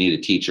FTE. We need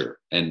a teacher.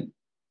 And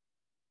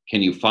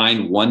can you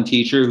find one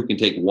teacher who can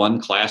take one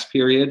class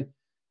period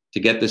to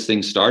get this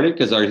thing started?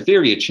 Because our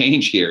theory of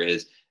change here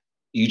is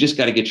you just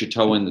got to get your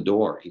toe in the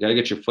door. You got to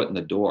get your foot in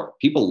the door.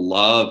 People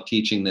love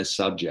teaching this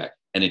subject,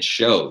 and it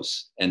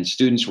shows, and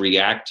students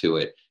react to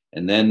it.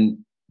 And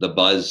then the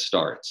buzz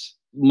starts.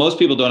 Most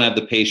people don't have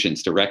the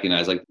patience to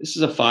recognize, like, this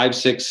is a 5,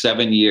 6,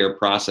 7 year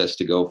process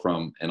to go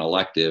from an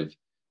elective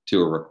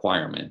to a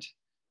requirement.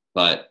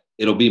 But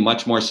it'll be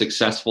much more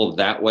successful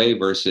that way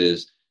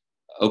versus,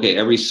 okay,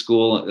 every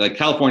school, like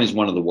California is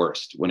one of the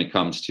worst when it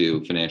comes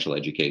to financial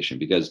education,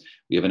 because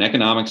we have an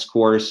economics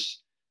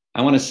course.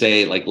 I want to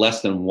say like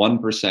less than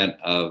 1%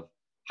 of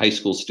high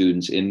school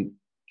students in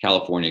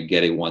California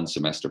get a 1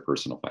 semester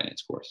personal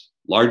finance course.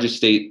 Largest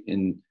state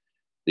in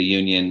the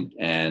union.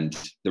 And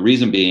the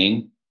reason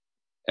being,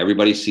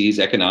 everybody sees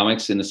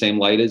economics in the same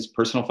light as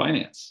personal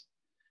finance.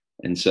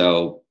 And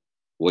so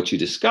what you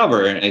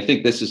discover, and I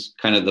think this is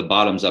kind of the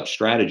bottoms up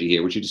strategy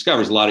here, what you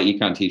discover is a lot of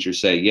econ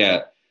teachers say,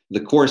 yeah, the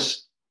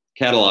course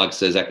catalog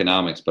says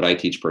economics, but I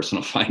teach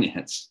personal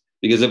finance.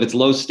 Because if it's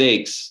low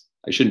stakes,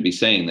 I shouldn't be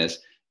saying this,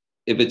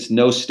 if it's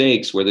no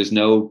stakes where there's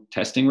no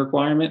testing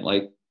requirement,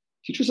 like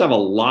teachers have a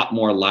lot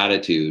more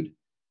latitude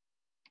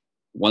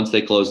once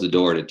they close the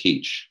door to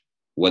teach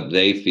what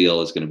they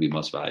feel is going to be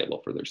most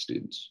valuable for their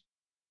students.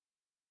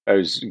 I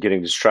was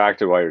getting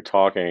distracted while you're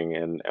talking,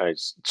 and I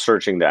was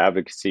searching the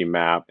advocacy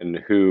map and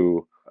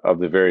who of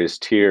the various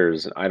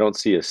tiers. I don't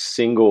see a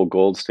single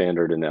gold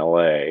standard in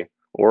LA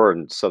or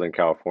in Southern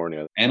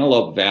California.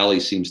 Antelope Valley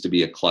seems to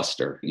be a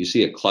cluster. You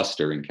see a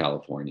cluster in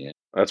California.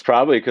 That's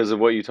probably because of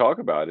what you talk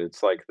about.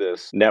 It's like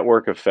this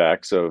network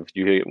effects of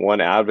you get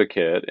one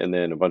advocate and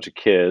then a bunch of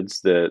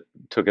kids that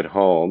took it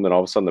home, and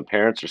all of a sudden the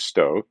parents are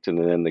stoked, and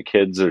then the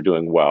kids are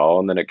doing well,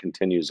 and then it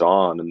continues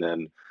on. And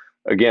then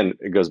again,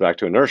 it goes back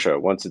to inertia.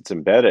 Once it's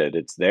embedded,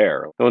 it's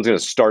there. No one's going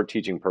to start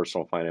teaching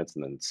personal finance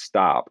and then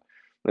stop.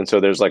 And so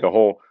there's like a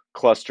whole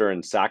cluster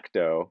in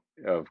Sacto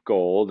of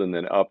gold, and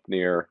then up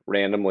near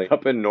randomly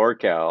up in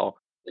NorCal.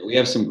 We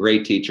have some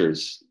great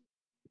teachers.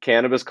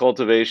 Cannabis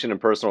cultivation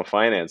and personal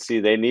finance. See,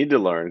 they need to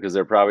learn because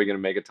they're probably going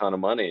to make a ton of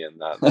money in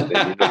that. So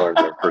they need to learn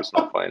their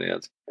personal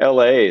finance.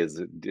 LA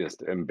is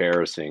just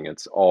embarrassing.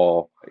 It's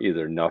all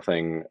either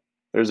nothing.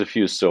 There's a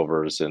few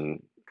silvers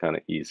in kind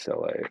of East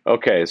LA.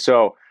 Okay,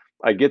 so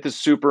I get the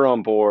super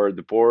on board.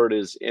 The board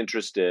is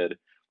interested.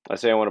 I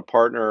say I want to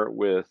partner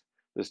with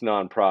this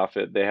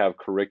nonprofit, they have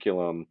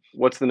curriculum.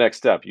 What's the next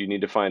step? You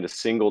need to find a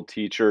single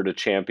teacher to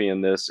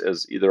champion this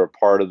as either a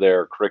part of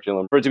their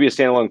curriculum. For it to be a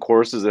standalone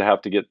course, does it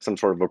have to get some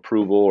sort of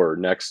approval or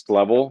next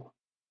level?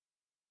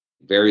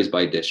 Varies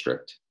by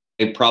district.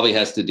 It probably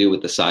has to do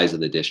with the size of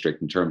the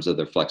district in terms of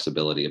their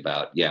flexibility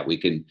about, we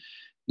can,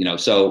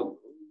 so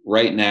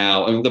right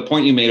now, I mean, the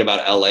point you made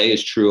about LA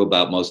is true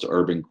about most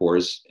urban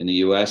cores in the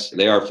US.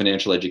 They are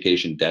financial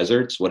education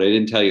deserts. What I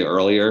didn't tell you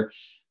earlier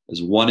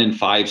is 1 in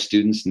 5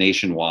 students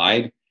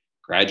nationwide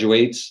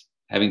graduates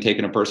having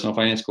taken a personal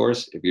finance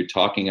course. If you're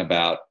talking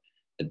about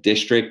a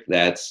district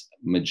that's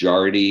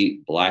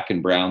majority Black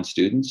and brown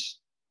students,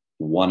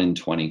 1 in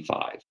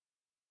 25.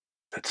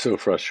 That's so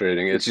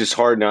frustrating. It's just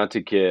hard not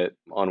to get,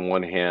 on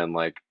one hand,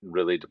 like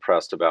really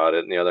depressed about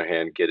it, and the other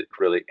hand, get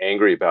really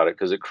angry about it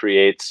because it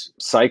creates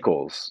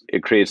cycles.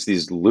 It creates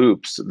these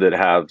loops that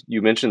have,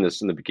 you mentioned this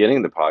in the beginning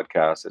of the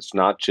podcast, it's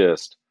not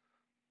just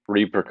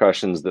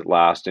repercussions that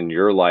last in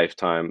your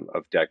lifetime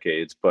of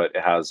decades, but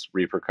it has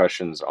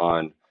repercussions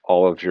on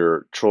all of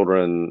your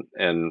children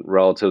and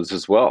relatives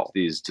as well.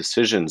 These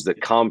decisions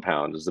that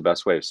compound is the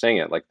best way of saying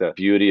it. Like the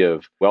beauty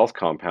of wealth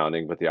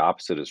compounding, but the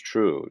opposite is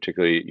true.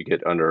 Particularly, you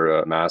get under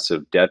a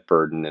massive debt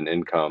burden and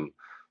income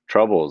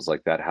troubles,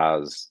 like that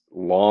has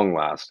long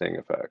lasting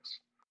effects.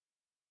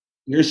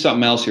 Here's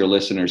something else your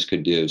listeners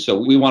could do. So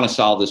we want to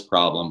solve this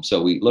problem.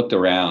 So we looked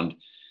around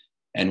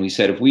and we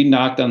said, if we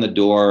knocked on the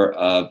door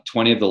of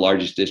 20 of the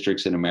largest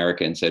districts in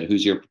America and said,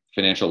 who's your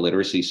financial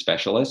literacy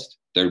specialist?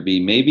 There'd be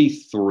maybe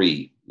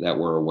 3 that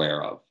we're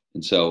aware of.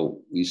 And so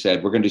we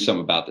said, we're going to do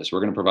something about this. We're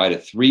going to provide a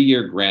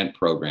 3-year grant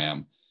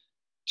program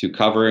to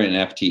cover an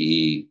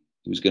FTE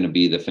who's going to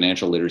be the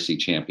financial literacy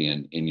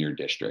champion in your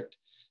district.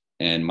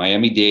 And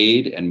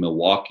Miami-Dade and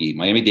Milwaukee,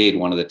 Miami-Dade,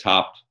 one of the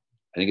top,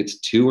 I think it's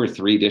 2 or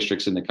 3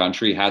 districts in the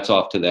country. Hats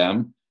off to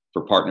them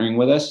for partnering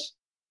with us.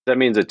 That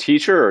means a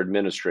teacher or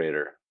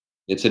administrator?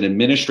 It's an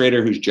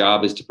administrator whose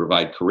job is to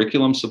provide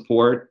curriculum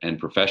support and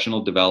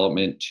professional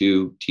development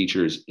to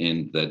teachers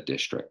in the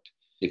district.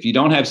 If you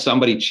don't have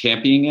somebody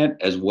championing it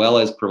as well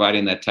as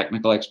providing that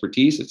technical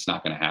expertise, it's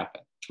not going to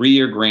happen.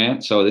 3-year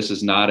grant. So this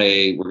is not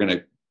we're going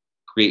to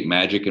create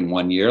magic in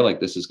 1 year. Like,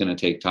 this is going to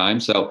take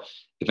time. So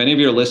if any of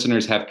your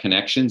listeners have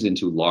connections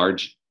into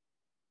large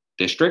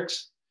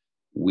districts,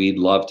 we'd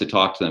love to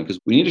talk to them because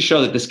we need to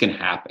show that this can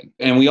happen.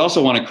 And we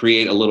also want to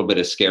create a little bit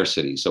of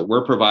scarcity. So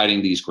we're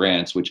providing these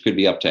grants, which could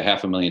be up to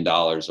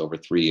 $500,000 over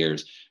 3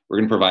 years. We're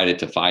going to provide it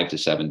to 5 to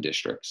 7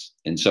 districts.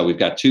 And so we've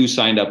got 2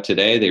 signed up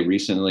today. They're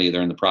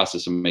in the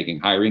process of making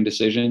hiring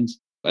decisions.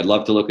 I'd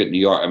love to look at New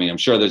York. I mean, I'm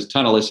sure there's a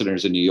ton of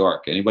listeners in New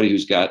York. Anybody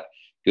who's got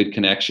good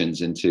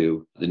connections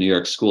into the New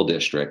York school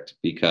district,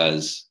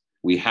 because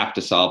we have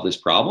to solve this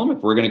problem.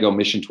 If we're going to go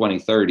Mission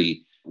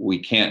 2030, we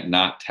can't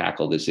not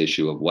tackle this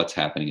issue of what's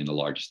happening in the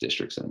largest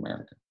districts in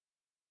America.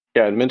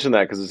 Yeah, I mentioned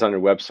that because it's on your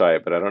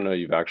website, but I don't know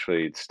you've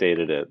actually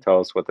stated it. Tell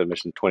us what the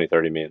Mission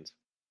 2030 means.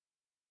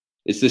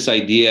 It's this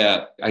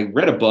idea. I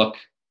read a book.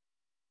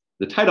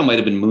 The title might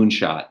have been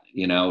Moonshot.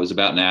 It was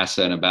about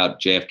NASA and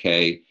about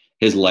JFK,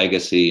 his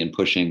legacy and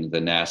pushing the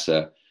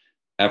NASA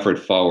effort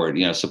forward.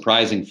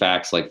 Surprising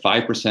facts, like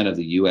 5% of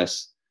the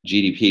US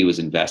GDP was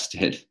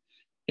invested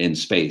in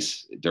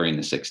space during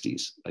the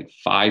 60s, like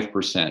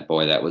 5%.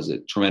 Boy, that was a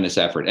tremendous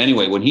effort.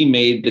 Anyway, when he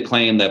made the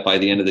claim that by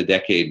the end of the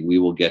decade, we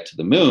will get to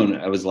the moon,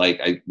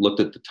 I looked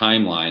at the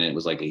timeline and it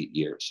was like 8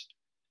 years.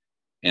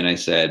 And I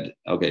said,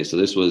 okay, so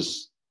this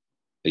was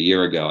a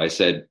year ago. I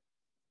said,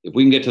 if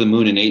we can get to the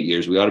moon in 8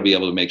 years, we ought to be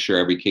able to make sure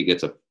every kid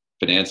gets a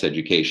finance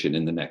education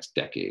in the next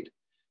decade.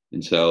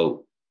 And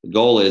so the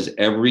goal is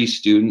every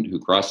student who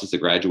crosses the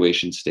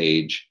graduation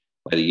stage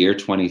by the year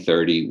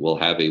 2030 will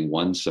have a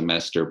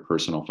 1-semester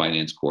personal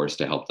finance course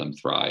to help them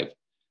thrive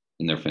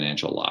in their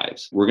financial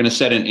lives. We're going to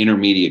set an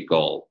intermediate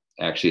goal,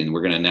 actually, and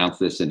we're going to announce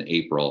this in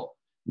April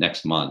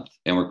next month.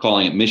 And we're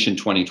calling it Mission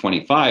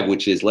 2025,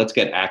 which is let's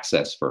get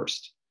access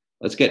first.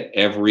 Let's get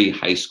every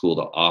high school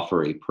to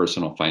offer a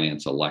personal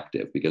finance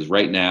elective, because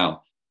right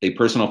now, a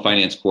personal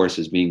finance course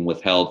is being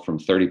withheld from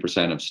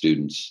 30% of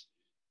students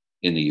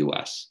in the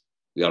US.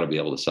 We ought to be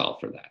able to solve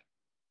for that.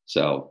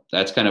 So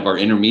that's kind of our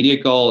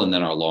intermediate goal and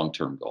then our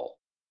long-term goal.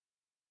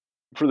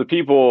 For the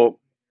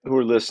people who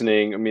are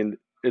listening, I mean,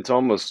 it's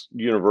almost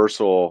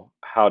universal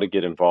how to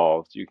get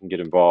involved. You can get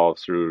involved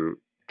through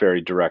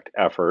very direct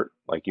effort,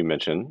 like you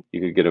mentioned.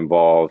 You could get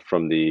involved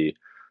from the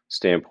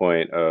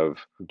standpoint of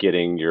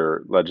getting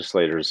your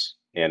legislators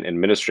and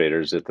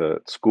administrators at the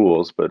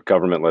schools, but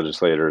government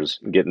legislators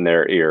get in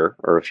their ear,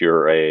 or if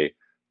you're a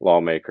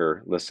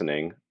lawmaker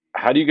listening.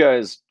 How do you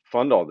guys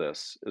fund all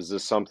this? Is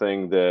this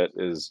something that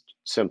is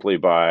simply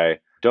by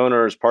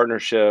donors,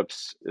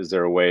 partnerships? Is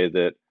there a way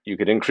that you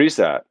could increase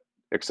that,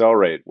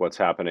 accelerate what's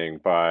happening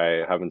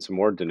by having some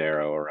more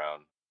dinero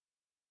around?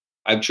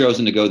 I've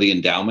chosen to go the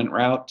endowment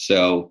route.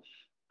 So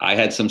I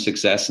had some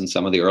success in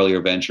some of the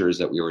earlier ventures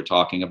that we were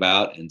talking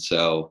about. And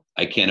so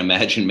I can't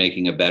imagine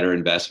making a better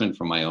investment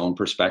from my own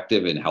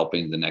perspective in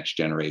helping the next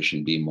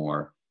generation be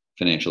more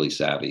financially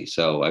savvy.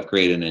 So I've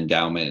created an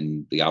endowment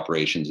in the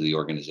operations of the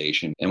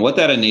organization. And what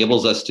that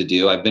enables us to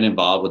do, I've been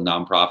involved with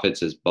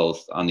nonprofits as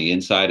both on the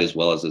inside as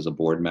well as a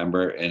board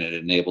member, and it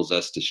enables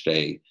us to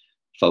stay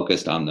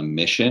focused on the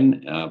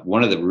mission.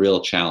 One of the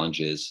real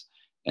challenges,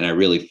 and I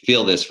really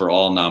feel this for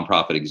all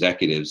nonprofit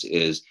executives,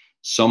 is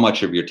so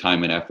much of your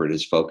time and effort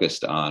is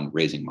focused on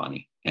raising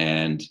money.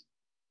 And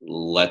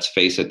let's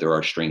face it, there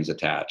are strings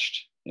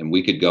attached. And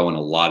we could go in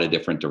a lot of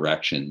different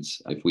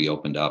directions if we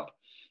opened up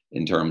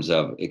in terms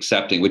of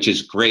accepting, which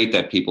is great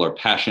that people are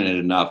passionate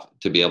enough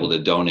to be able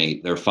to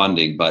donate their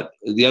funding. But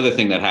the other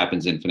thing that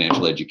happens in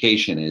financial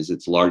education is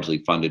it's largely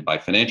funded by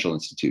financial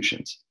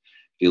institutions.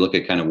 If you look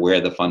at kind of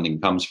where the funding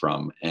comes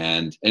from,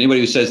 and anybody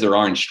who says there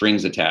aren't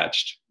strings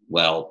attached,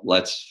 well,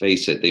 let's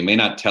face it, they may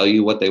not tell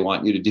you what they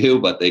want you to do,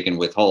 but they can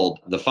withhold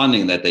the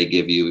funding that they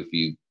give you if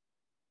you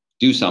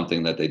do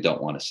something that they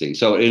don't want to see.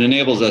 So it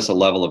enables us a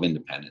level of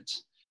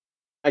independence.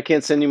 I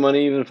can't send you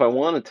money even if I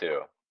wanted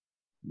to.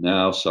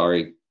 No,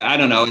 sorry. I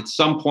don't know. At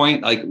some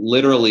point, like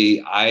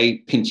literally,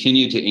 I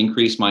continue to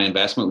increase my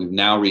investment. We've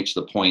now reached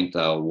the point,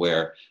 though,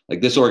 where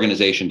like this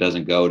organization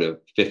doesn't go to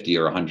 50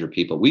 or 100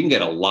 people. We can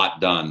get a lot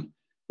done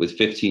with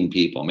 15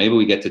 people. Maybe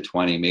we get to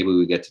 20, maybe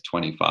we get to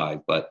 25.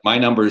 But my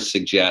numbers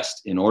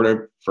suggest in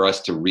order for us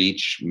to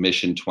reach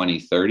Mission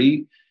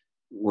 2030,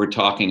 we're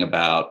talking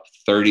about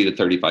 30 to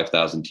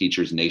 35,000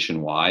 teachers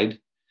nationwide.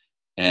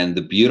 And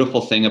the beautiful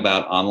thing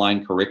about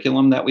online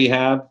curriculum that we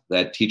have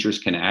that teachers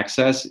can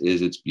access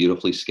is it's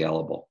beautifully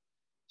scalable.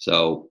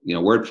 So,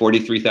 we're at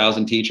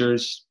 43,000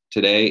 teachers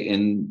today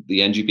in the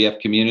NGBF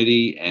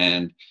community,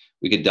 and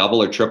we could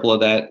double or triple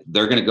of that.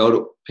 They're going to go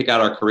to pick out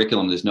our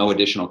curriculum. There's no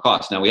additional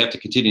cost. Now we have to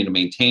continue to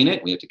maintain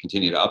it. We have to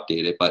continue to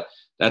update it, but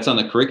that's on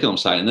the curriculum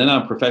side. And then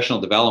on professional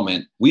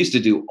development, we used to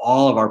do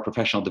all of our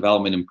professional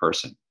development in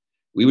person.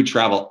 We would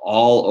travel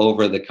all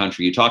over the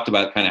country. You talked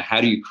about kind of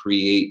how do you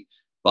create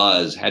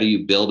buzz? How do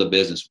you build a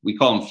business? We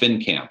call them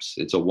fin camps.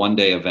 It's a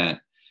one-day event.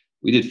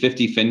 We did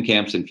 50 fin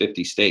camps in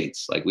 50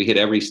 states. Like we hit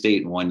every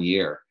state in 1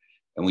 year,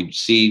 and we'd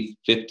see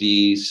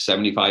 50,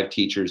 75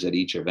 teachers at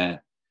each event.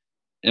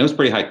 And it was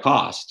pretty high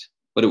cost,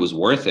 but it was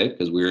worth it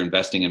because we were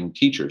investing in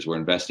teachers. We're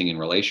investing in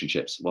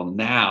relationships. Well,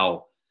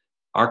 now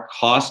our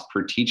cost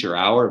per teacher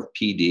hour of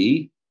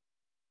PD,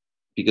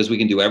 because we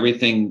can do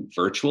everything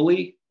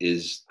virtually,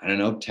 is, I don't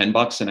know,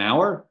 $10 an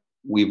hour.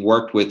 We've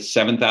worked with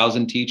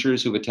 7,000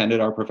 teachers who've attended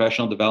our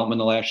professional development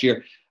the last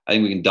year. I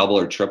think we can double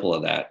or triple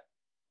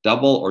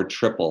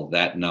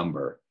that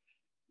number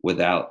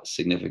without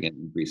significant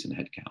increase in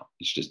headcount.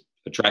 It's just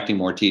attracting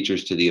more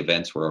teachers to the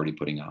events we're already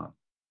putting on.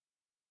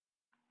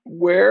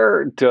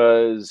 Where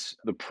does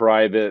the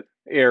private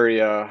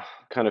area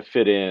kind of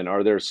fit in?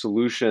 Are there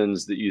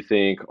solutions that you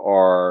think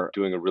are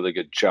doing a really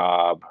good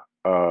job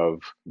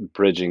of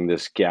bridging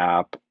this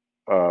gap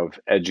of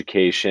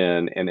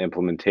education and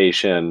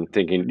implementation?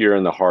 Thinking you're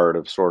in the heart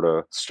of sort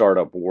of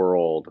startup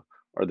world.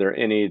 Are there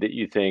any that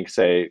you think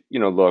say,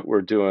 look,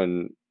 we're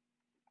doing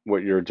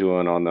what you're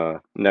doing on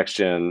the next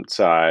gen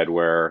side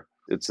where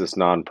it's this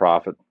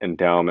nonprofit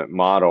endowment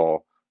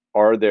model?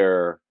 Are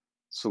there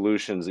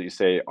solutions that you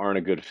say aren't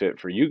a good fit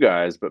for you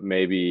guys, but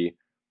maybe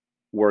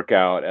work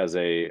out as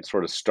a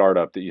sort of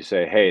startup that you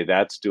say, hey,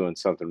 that's doing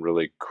something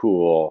really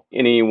cool?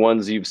 Any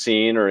ones you've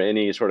seen or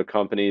any sort of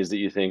companies that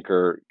you think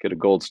get a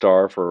gold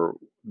star for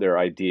their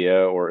idea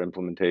or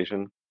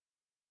implementation?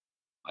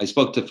 I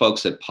spoke to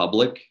folks at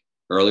Public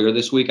earlier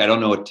this week. I don't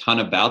know a ton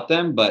about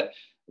them, but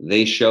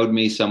they showed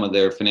me some of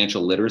their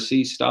financial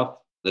literacy stuff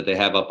that they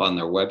have up on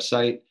their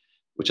website,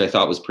 which I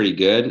thought was pretty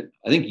good.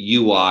 I think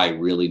UI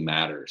really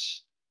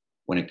matters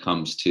when it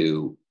comes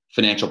to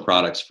financial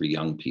products for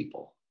young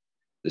people.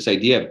 This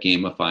idea of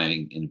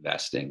gamifying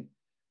investing.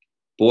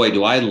 Boy,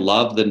 do I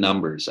love the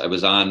numbers. I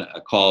was on a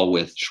call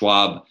with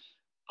Schwab,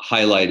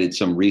 highlighted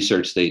some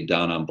research they'd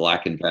done on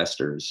Black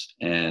investors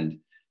and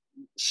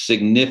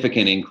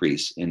significant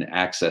increase in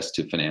access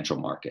to financial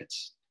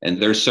markets.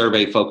 And their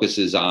survey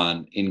focuses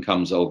on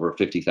incomes over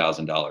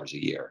 $50,000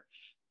 a year,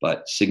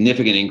 but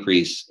significant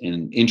increase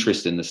in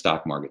interest in the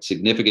stock market,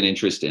 significant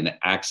interest in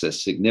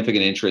access,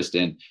 significant interest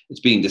in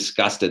it's being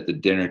discussed at the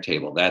dinner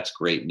table. That's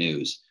great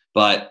news.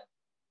 But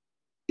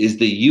is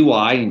the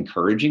UI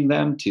encouraging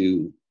them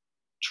to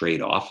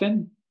trade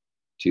often,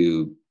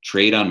 to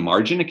trade on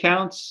margin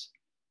accounts,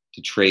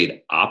 to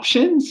trade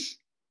options?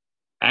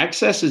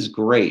 Access is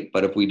great,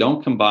 but if we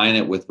don't combine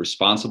it with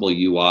responsible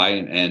UI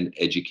and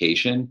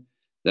education,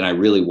 then I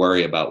really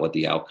worry about what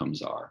the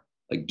outcomes are.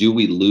 Like, do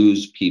we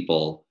lose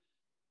people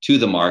to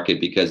the market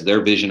because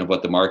their vision of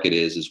what the market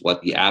is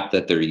what the app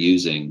that they're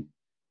using,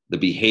 the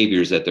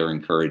behaviors that they're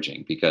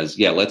encouraging? Because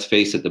let's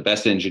face it, the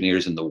best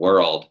engineers in the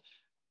world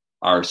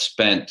are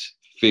spent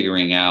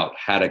figuring out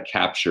how to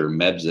capture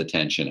Meb's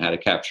attention, how to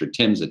capture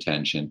Tim's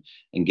attention,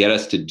 and get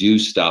us to do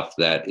stuff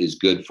that is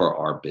good for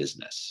our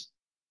business.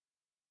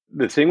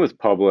 The thing with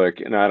Public,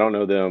 and I don't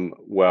know them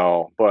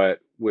well, but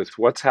with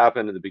what's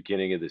happened at the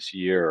beginning of this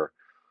year,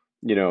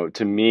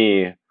 to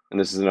me, and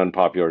this is an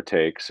unpopular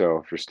take, so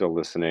if you're still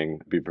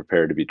listening, be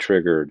prepared to be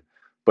triggered.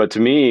 But to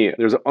me,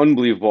 there's an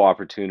unbelievable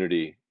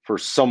opportunity for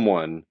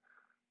someone,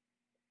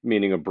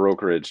 meaning a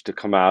brokerage, to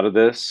come out of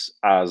this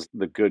as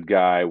the good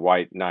guy,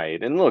 white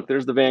knight. And look,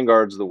 there's the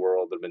vanguards of the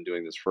world that have been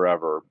doing this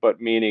forever,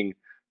 but meaning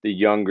the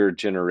younger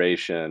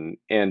generation,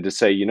 and to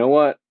say, you know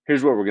what,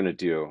 here's what we're going to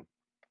do.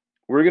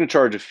 We're going to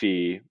charge a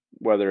fee,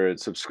 whether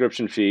it's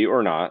subscription fee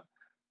or not,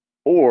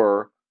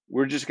 or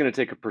we're just going to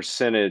take a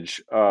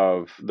percentage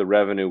of the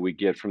revenue we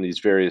get from these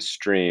various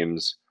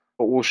streams,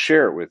 but we'll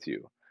share it with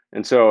you.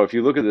 And so if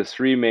you look at the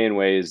three main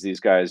ways these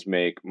guys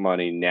make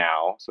money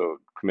now, so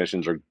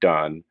commissions are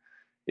done,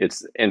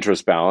 it's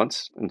interest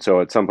balance. And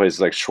so at some places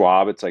like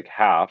Schwab, it's like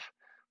half.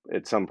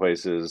 At some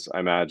places,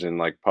 I imagine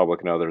like Public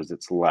and others,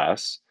 it's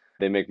less.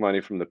 They make money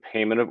from the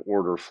payment of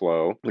order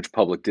flow, which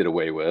Public did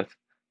away with,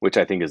 which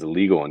I think is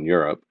illegal in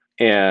Europe,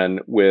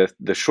 and with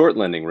the short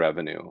lending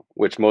revenue,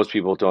 which most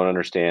people don't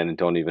understand and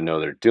don't even know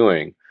they're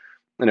doing.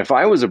 And if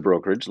I was a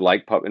brokerage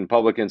like and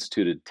Public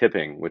instituted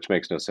tipping, which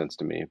makes no sense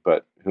to me,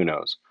 but who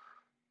knows?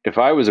 If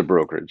I was a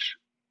brokerage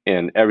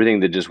and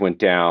everything that just went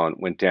down at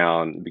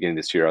the beginning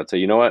of this year, I'd say,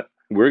 you know what?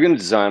 We're going to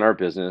design our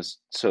business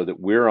so that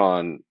we're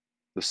on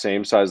the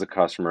same size of the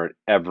customer at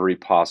every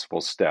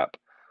possible step.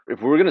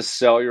 If we're going to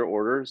sell your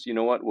orders, you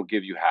know what? We'll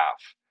give you half.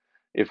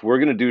 If we're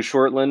going to do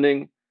short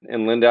lending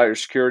and lend out your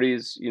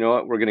securities, you know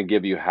what? We're going to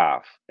give you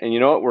half. And you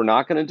know what we're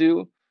not going to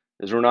do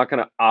is we're not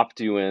going to opt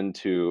you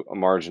into a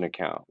margin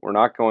account. We're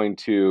not going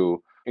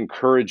to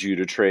encourage you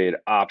to trade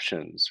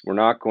options. We're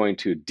not going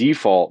to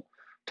default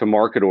to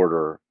market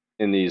order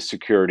in these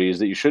securities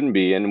that you shouldn't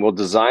be. And we'll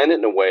design it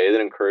in a way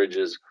that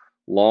encourages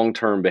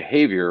long-term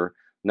behavior,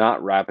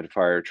 not rapid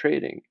fire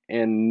trading.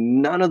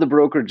 And none of the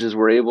brokerages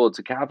were able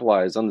to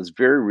capitalize on this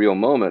very real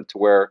moment to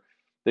where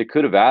they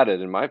could have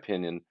added, in my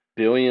opinion,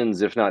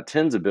 billions, if not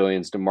tens of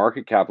billions, to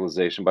market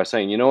capitalization by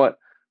saying, you know what,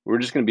 we're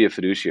just going to be a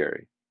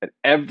fiduciary. At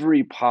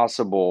every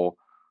possible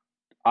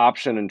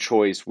option and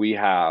choice we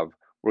have,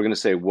 we're going to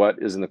say what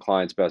is in the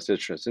client's best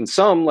interest. And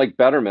some, like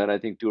Betterment, I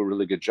think do a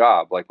really good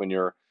job. Like when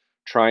you're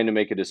trying to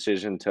make a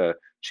decision to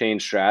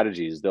change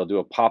strategies, they'll do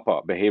a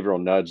pop-up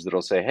behavioral nudge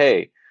that'll say,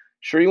 hey,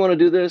 sure you want to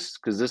do this?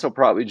 Because this will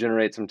probably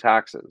generate some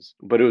taxes.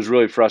 But it was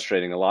really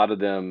frustrating. A lot of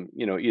them,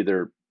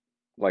 either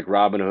like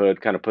Robinhood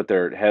kind of put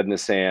their head in the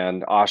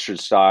sand, ostrich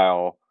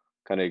style,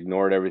 kind of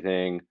ignored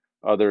everything.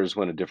 Others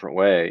went a different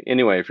way.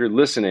 Anyway, if you're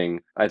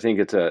listening, I think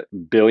it's a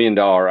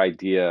billion-dollar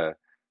idea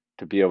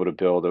to be able to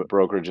build a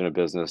brokerage and a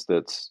business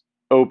that's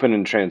open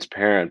and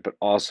transparent, but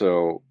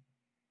also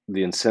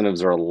the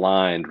incentives are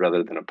aligned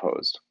rather than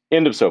opposed.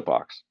 End of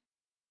soapbox.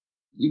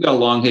 You got a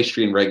long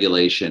history in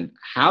regulation.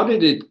 How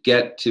did it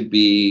get to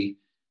be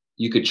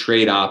you could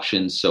trade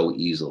options so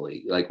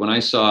easily? Like when I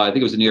think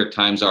it was a New York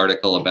Times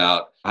article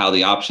about how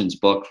the options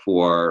book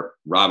for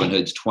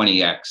Robinhood's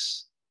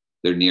 20x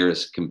their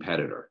nearest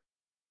competitor.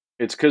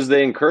 It's because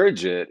they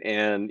encourage it,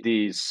 and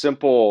the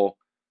simple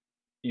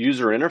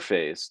user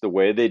interface, the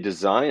way they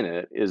design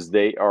it, is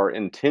they are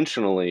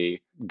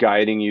intentionally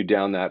guiding you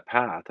down that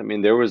path. I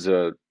mean, there was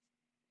a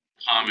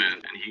comment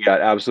and he got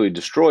absolutely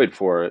destroyed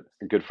for it.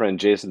 A good friend,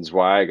 Jason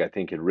Zweig, I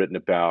think, had written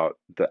about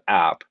the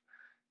app.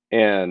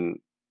 And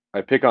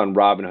I pick on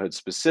Robinhood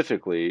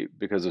specifically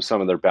because of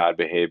some of their bad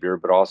behavior,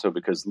 but also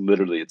because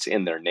literally it's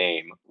in their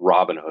name,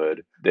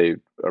 Robinhood. They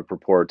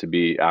purport to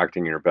be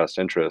acting in your best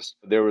interest.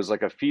 There was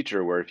like a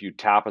feature where if you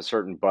tap a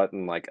certain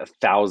button like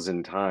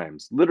 1,000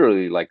 times,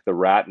 literally like the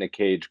rat in a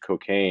cage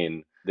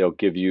cocaine, they'll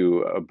give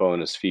you a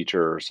bonus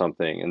feature or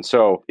something. And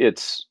so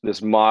it's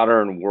this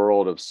modern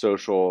world of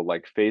social,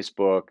 like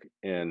Facebook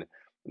and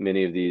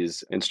many of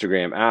these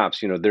Instagram apps,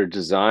 they're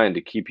designed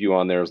to keep you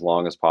on there as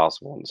long as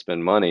possible and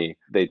spend money.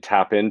 They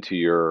tap into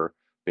your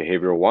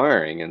behavioral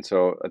wiring. And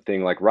so a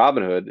thing like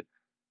Robinhood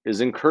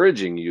is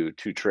encouraging you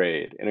to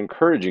trade and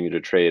encouraging you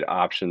to trade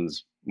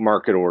options,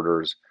 market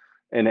orders,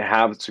 and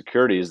have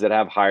securities that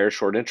have higher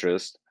short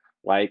interest,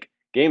 like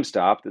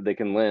GameStop, that they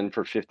can lend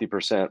for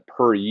 50%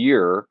 per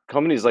year.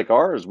 Companies like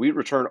ours, we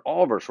return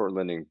all of our short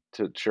lending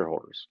to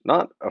shareholders,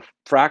 not a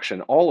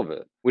fraction, all of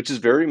it, which is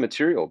very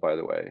material, by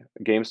the way.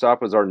 GameStop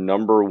was our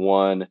number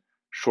one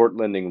short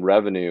lending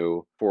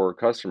revenue for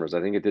customers. I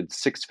think it did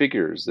 6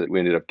 figures that we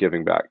ended up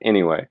giving back.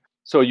 Anyway,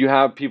 so you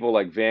have people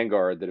like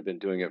Vanguard that have been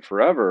doing it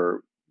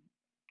forever.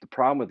 The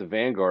problem with the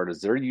Vanguard is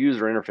their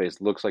user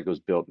interface looks like it was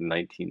built in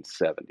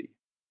 1970.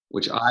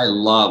 Which I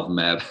love,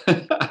 Mev.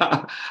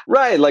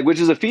 Right,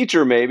 which is a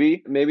feature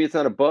maybe. Maybe it's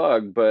not a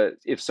bug, but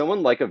if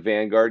someone like a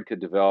Vanguard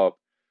could develop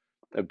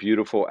a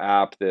beautiful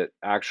app that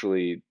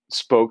actually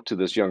spoke to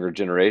this younger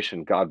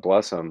generation, God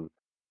bless them.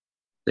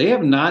 They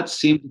have not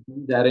seemed to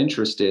be that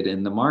interested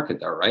in the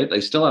market though, right?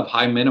 They still have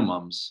high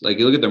minimums. Like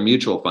you look at their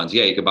mutual funds.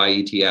 Yeah, you could buy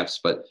ETFs,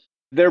 but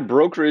their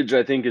brokerage,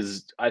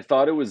 I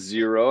thought it was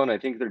 0, and I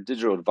think their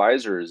digital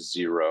advisor is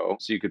 0.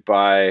 So you could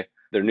buy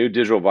their new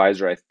digital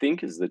advisor, I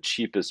think, is the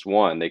cheapest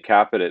one. They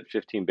cap it at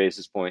 15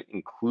 basis point,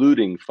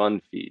 including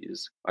fund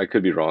fees. I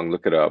could be wrong.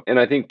 Look it up. And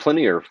I think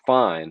plenty are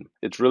fine.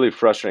 It's really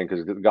frustrating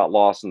because it got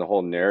lost in the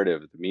whole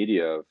narrative of the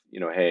media of,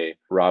 hey,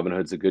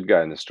 Robinhood's a good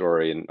guy in the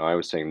story. And I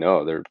was saying,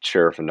 no, they're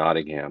sheriff of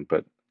Nottingham.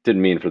 But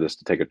didn't mean for this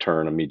to take a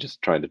turn of me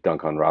just trying to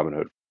dunk on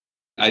Robinhood.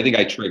 I think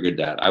I triggered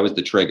that. I was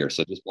the trigger,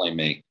 so just blame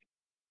me.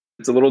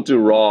 It's a little too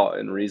raw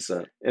and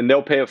recent. And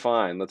they'll pay a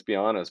fine, let's be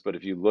honest. But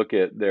if you look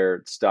at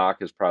their stock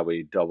has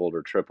probably doubled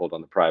or tripled on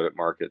the private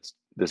markets.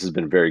 This has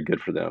been very good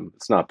for them.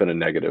 It's not been a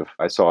negative.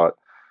 I saw it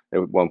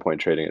at one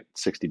point trading at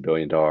 $60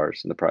 billion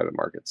in the private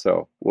market.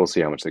 So we'll see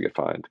how much they get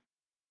fined.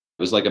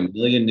 It was like 1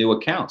 million new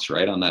accounts,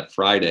 right, on that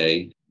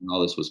Friday when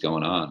all this was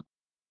going on.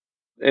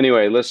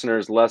 Anyway,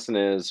 listeners, lesson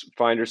is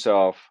find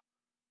yourself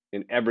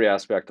in every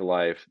aspect of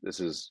life.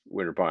 This is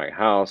when you're buying a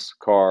house,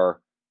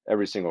 car,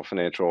 every single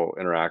financial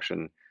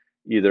interaction,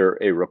 either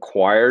a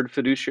required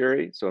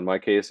fiduciary. So in my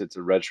case, it's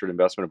a registered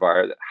investment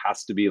advisor that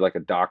has to be like a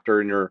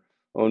doctor in your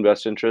own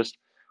best interest,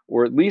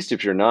 or at least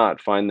if you're not,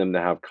 find them to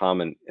have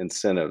common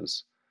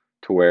incentives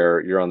to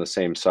where you're on the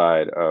same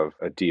side of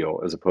a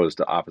deal as opposed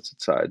to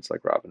opposite sides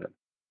like Robinhood.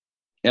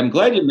 I'm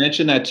glad you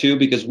mentioned that too,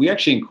 because we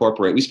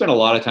spend a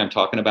lot of time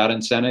talking about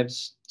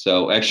incentives.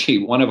 So actually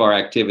one of our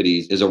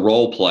activities is a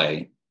role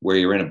play where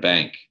you're in a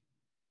bank.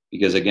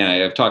 Because again,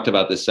 I've talked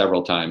about this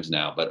several times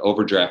now, but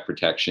overdraft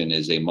protection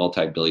is a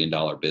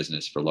multi-billion-dollar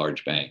business for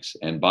large banks.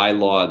 And by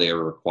law, they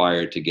are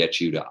required to get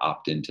you to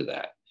opt into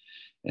that.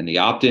 And the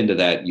opt into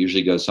that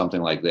usually goes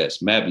something like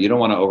this. Meb, you don't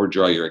want to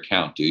overdraw your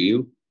account, do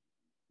you?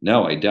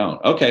 No, I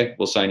don't. Okay,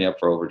 we'll sign you up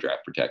for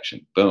overdraft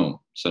protection. Boom.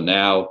 So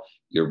now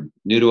you're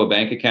new to a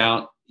bank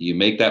account. You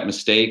make that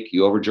mistake.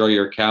 You overdraw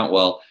your account.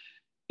 Well,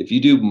 if you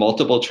do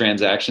multiple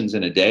transactions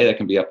in a day, that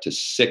can be up to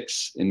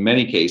 6, in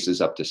many cases,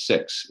 up to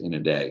 6 in a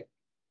day.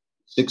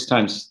 6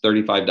 times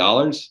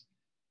 $35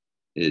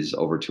 is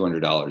over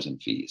 $200 in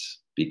fees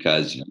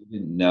because you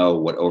didn't know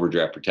what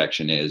overdraft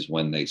protection is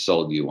when they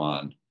sold you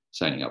on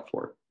signing up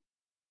for it.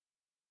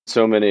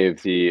 So many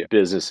of the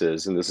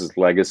businesses, and this is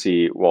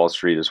legacy Wall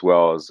Street as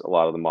well as a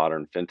lot of the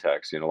modern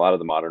fintechs, a lot of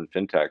the modern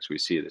fintechs we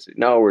see, they say,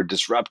 no, we're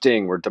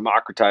disrupting, we're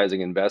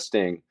democratizing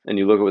investing. And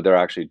you look at what they're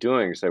actually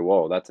doing and say,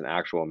 whoa, that's an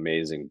actual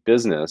amazing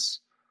business.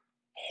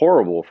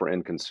 Horrible for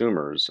end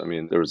consumers. I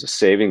mean, there was a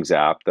savings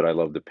app that I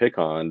love to pick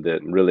on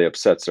that really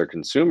upsets their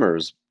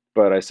consumers.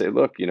 But I say,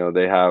 look,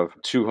 they have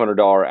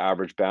 $200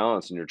 average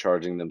balance and you're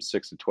charging them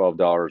 $6 to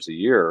 $12 a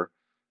year.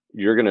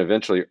 You're going to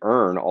eventually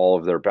earn all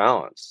of their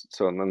balance.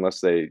 So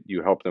unless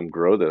you help them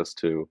grow this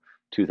to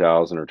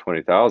 2,000 or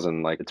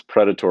 20,000, like it's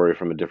predatory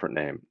from a different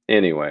name.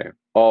 Anyway,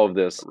 all of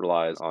this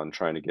relies on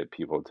trying to get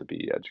people to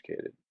be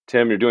educated.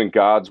 Tim, you're doing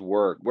God's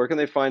work. Where can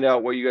they find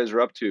out what you guys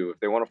are up to? If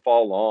they want to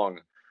follow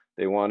along,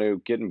 they want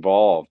to get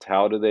involved,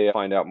 how do they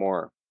find out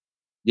more?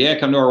 Yeah,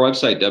 come to our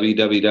website,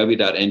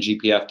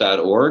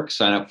 www.ngpf.org.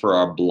 Sign up for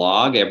our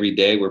blog. Every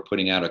day we're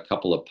putting out a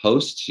couple of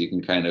posts. You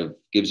can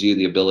gives you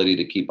the ability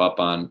to keep up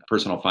on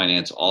personal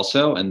finance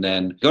also. And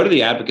then go to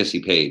the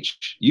advocacy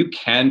page. You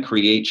can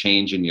create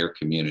change in your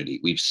community.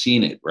 We've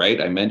seen it, right?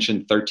 I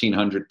mentioned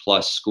 1,300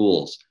 plus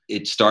schools.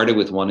 It started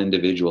with one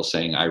individual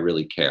saying, I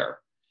really care.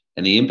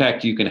 And the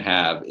impact you can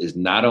have is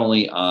not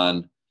only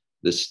on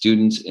the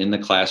students in the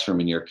classroom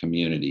in your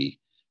community,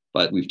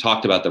 but we've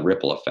talked about the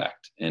ripple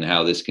effect and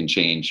how this can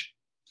change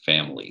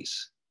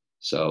families.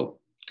 So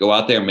go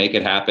out there, make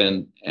it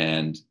happen,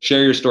 and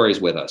share your stories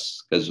with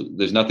us, because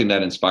there's nothing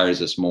that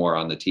inspires us more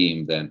on the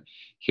team than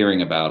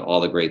hearing about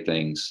all the great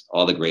things,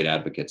 all the great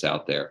advocates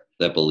out there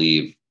that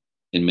believe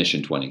in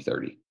Mission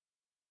 2030.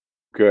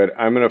 Good.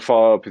 I'm going to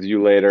follow up with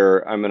you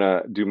later. I'm going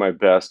to do my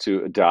best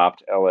to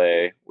adopt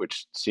LA,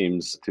 which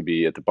seems to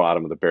be at the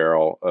bottom of the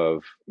barrel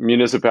of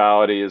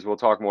municipalities. We'll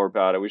talk more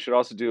about it. We should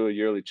also do a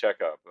yearly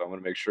checkup. I want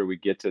to make sure we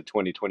get to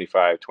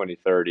 2025,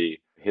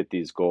 2030, hit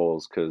these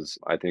goals, because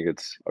I think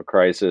it's a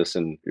crisis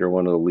and you're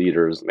one of the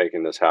leaders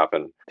making this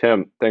happen.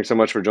 Tim, thanks so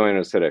much for joining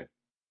us today.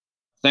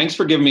 Thanks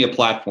for giving me a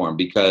platform,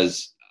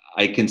 because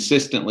I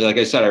consistently, like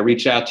I said, I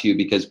reach out to you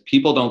because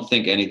people don't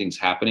think anything's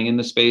happening in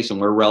the space,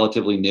 and we're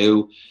relatively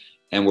new.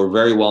 And we're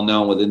very well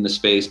known within the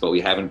space, but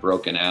we haven't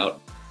broken out.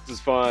 This is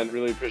fun.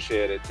 Really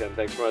appreciate it, Tim.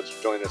 Thanks so much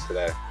for joining us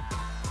today.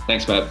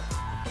 Thanks, Meb.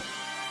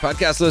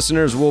 Podcast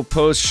listeners will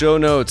post show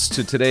notes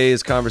to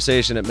today's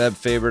conversation at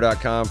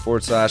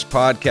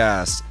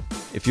mebfaber.com/podcast.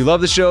 If you love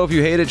the show, if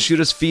you hate it,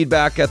 shoot us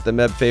feedback at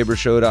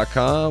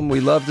themebfabershow.com. We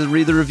love to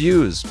read the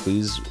reviews.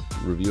 Please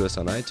review us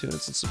on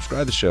iTunes and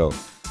subscribe to the show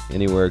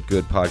anywhere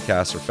good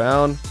podcasts are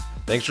found.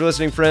 Thanks for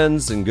listening,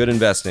 friends, and good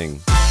investing.